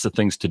 Lots of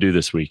things to do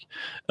this week.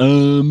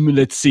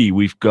 Let's see.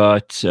 We've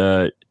got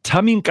Tami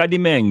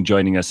Nkadimeng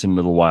joining us in a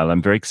little while.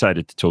 I'm very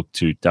excited to talk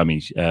to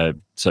Tami.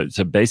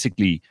 So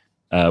basically,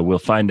 we'll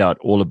find out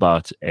all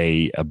about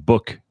a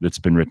book that's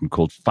been written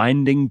called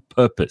Finding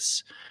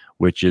Purpose,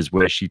 which is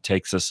where she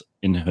takes us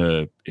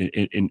into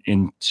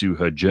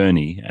her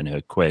journey and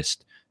her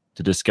quest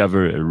to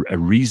discover a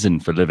reason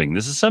for living.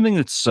 This is something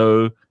that's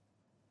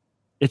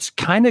it's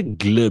kind of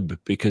glib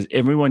because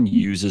everyone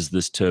uses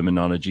this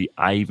terminology.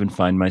 I even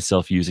find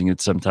myself using it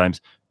sometimes.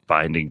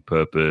 Finding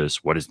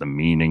purpose, what is the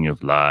meaning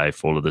of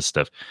life, all of this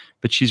stuff.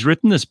 But she's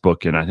written this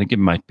book, and I think it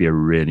might be a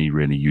really,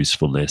 really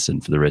useful lesson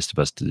for the rest of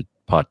us to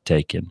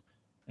partake in.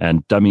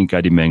 And Tami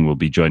Nkadimeng will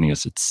be joining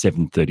us at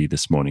 7:30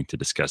 this morning to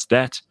discuss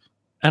that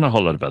and a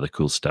whole lot of other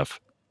cool stuff.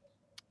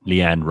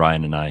 Leanne,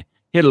 Ryan, and I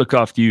here to look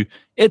after you.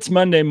 It's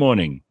Monday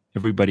morning.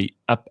 Everybody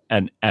up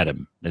and at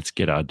 'em. Let's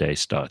get our day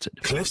started.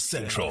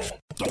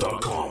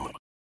 CliffCentral.com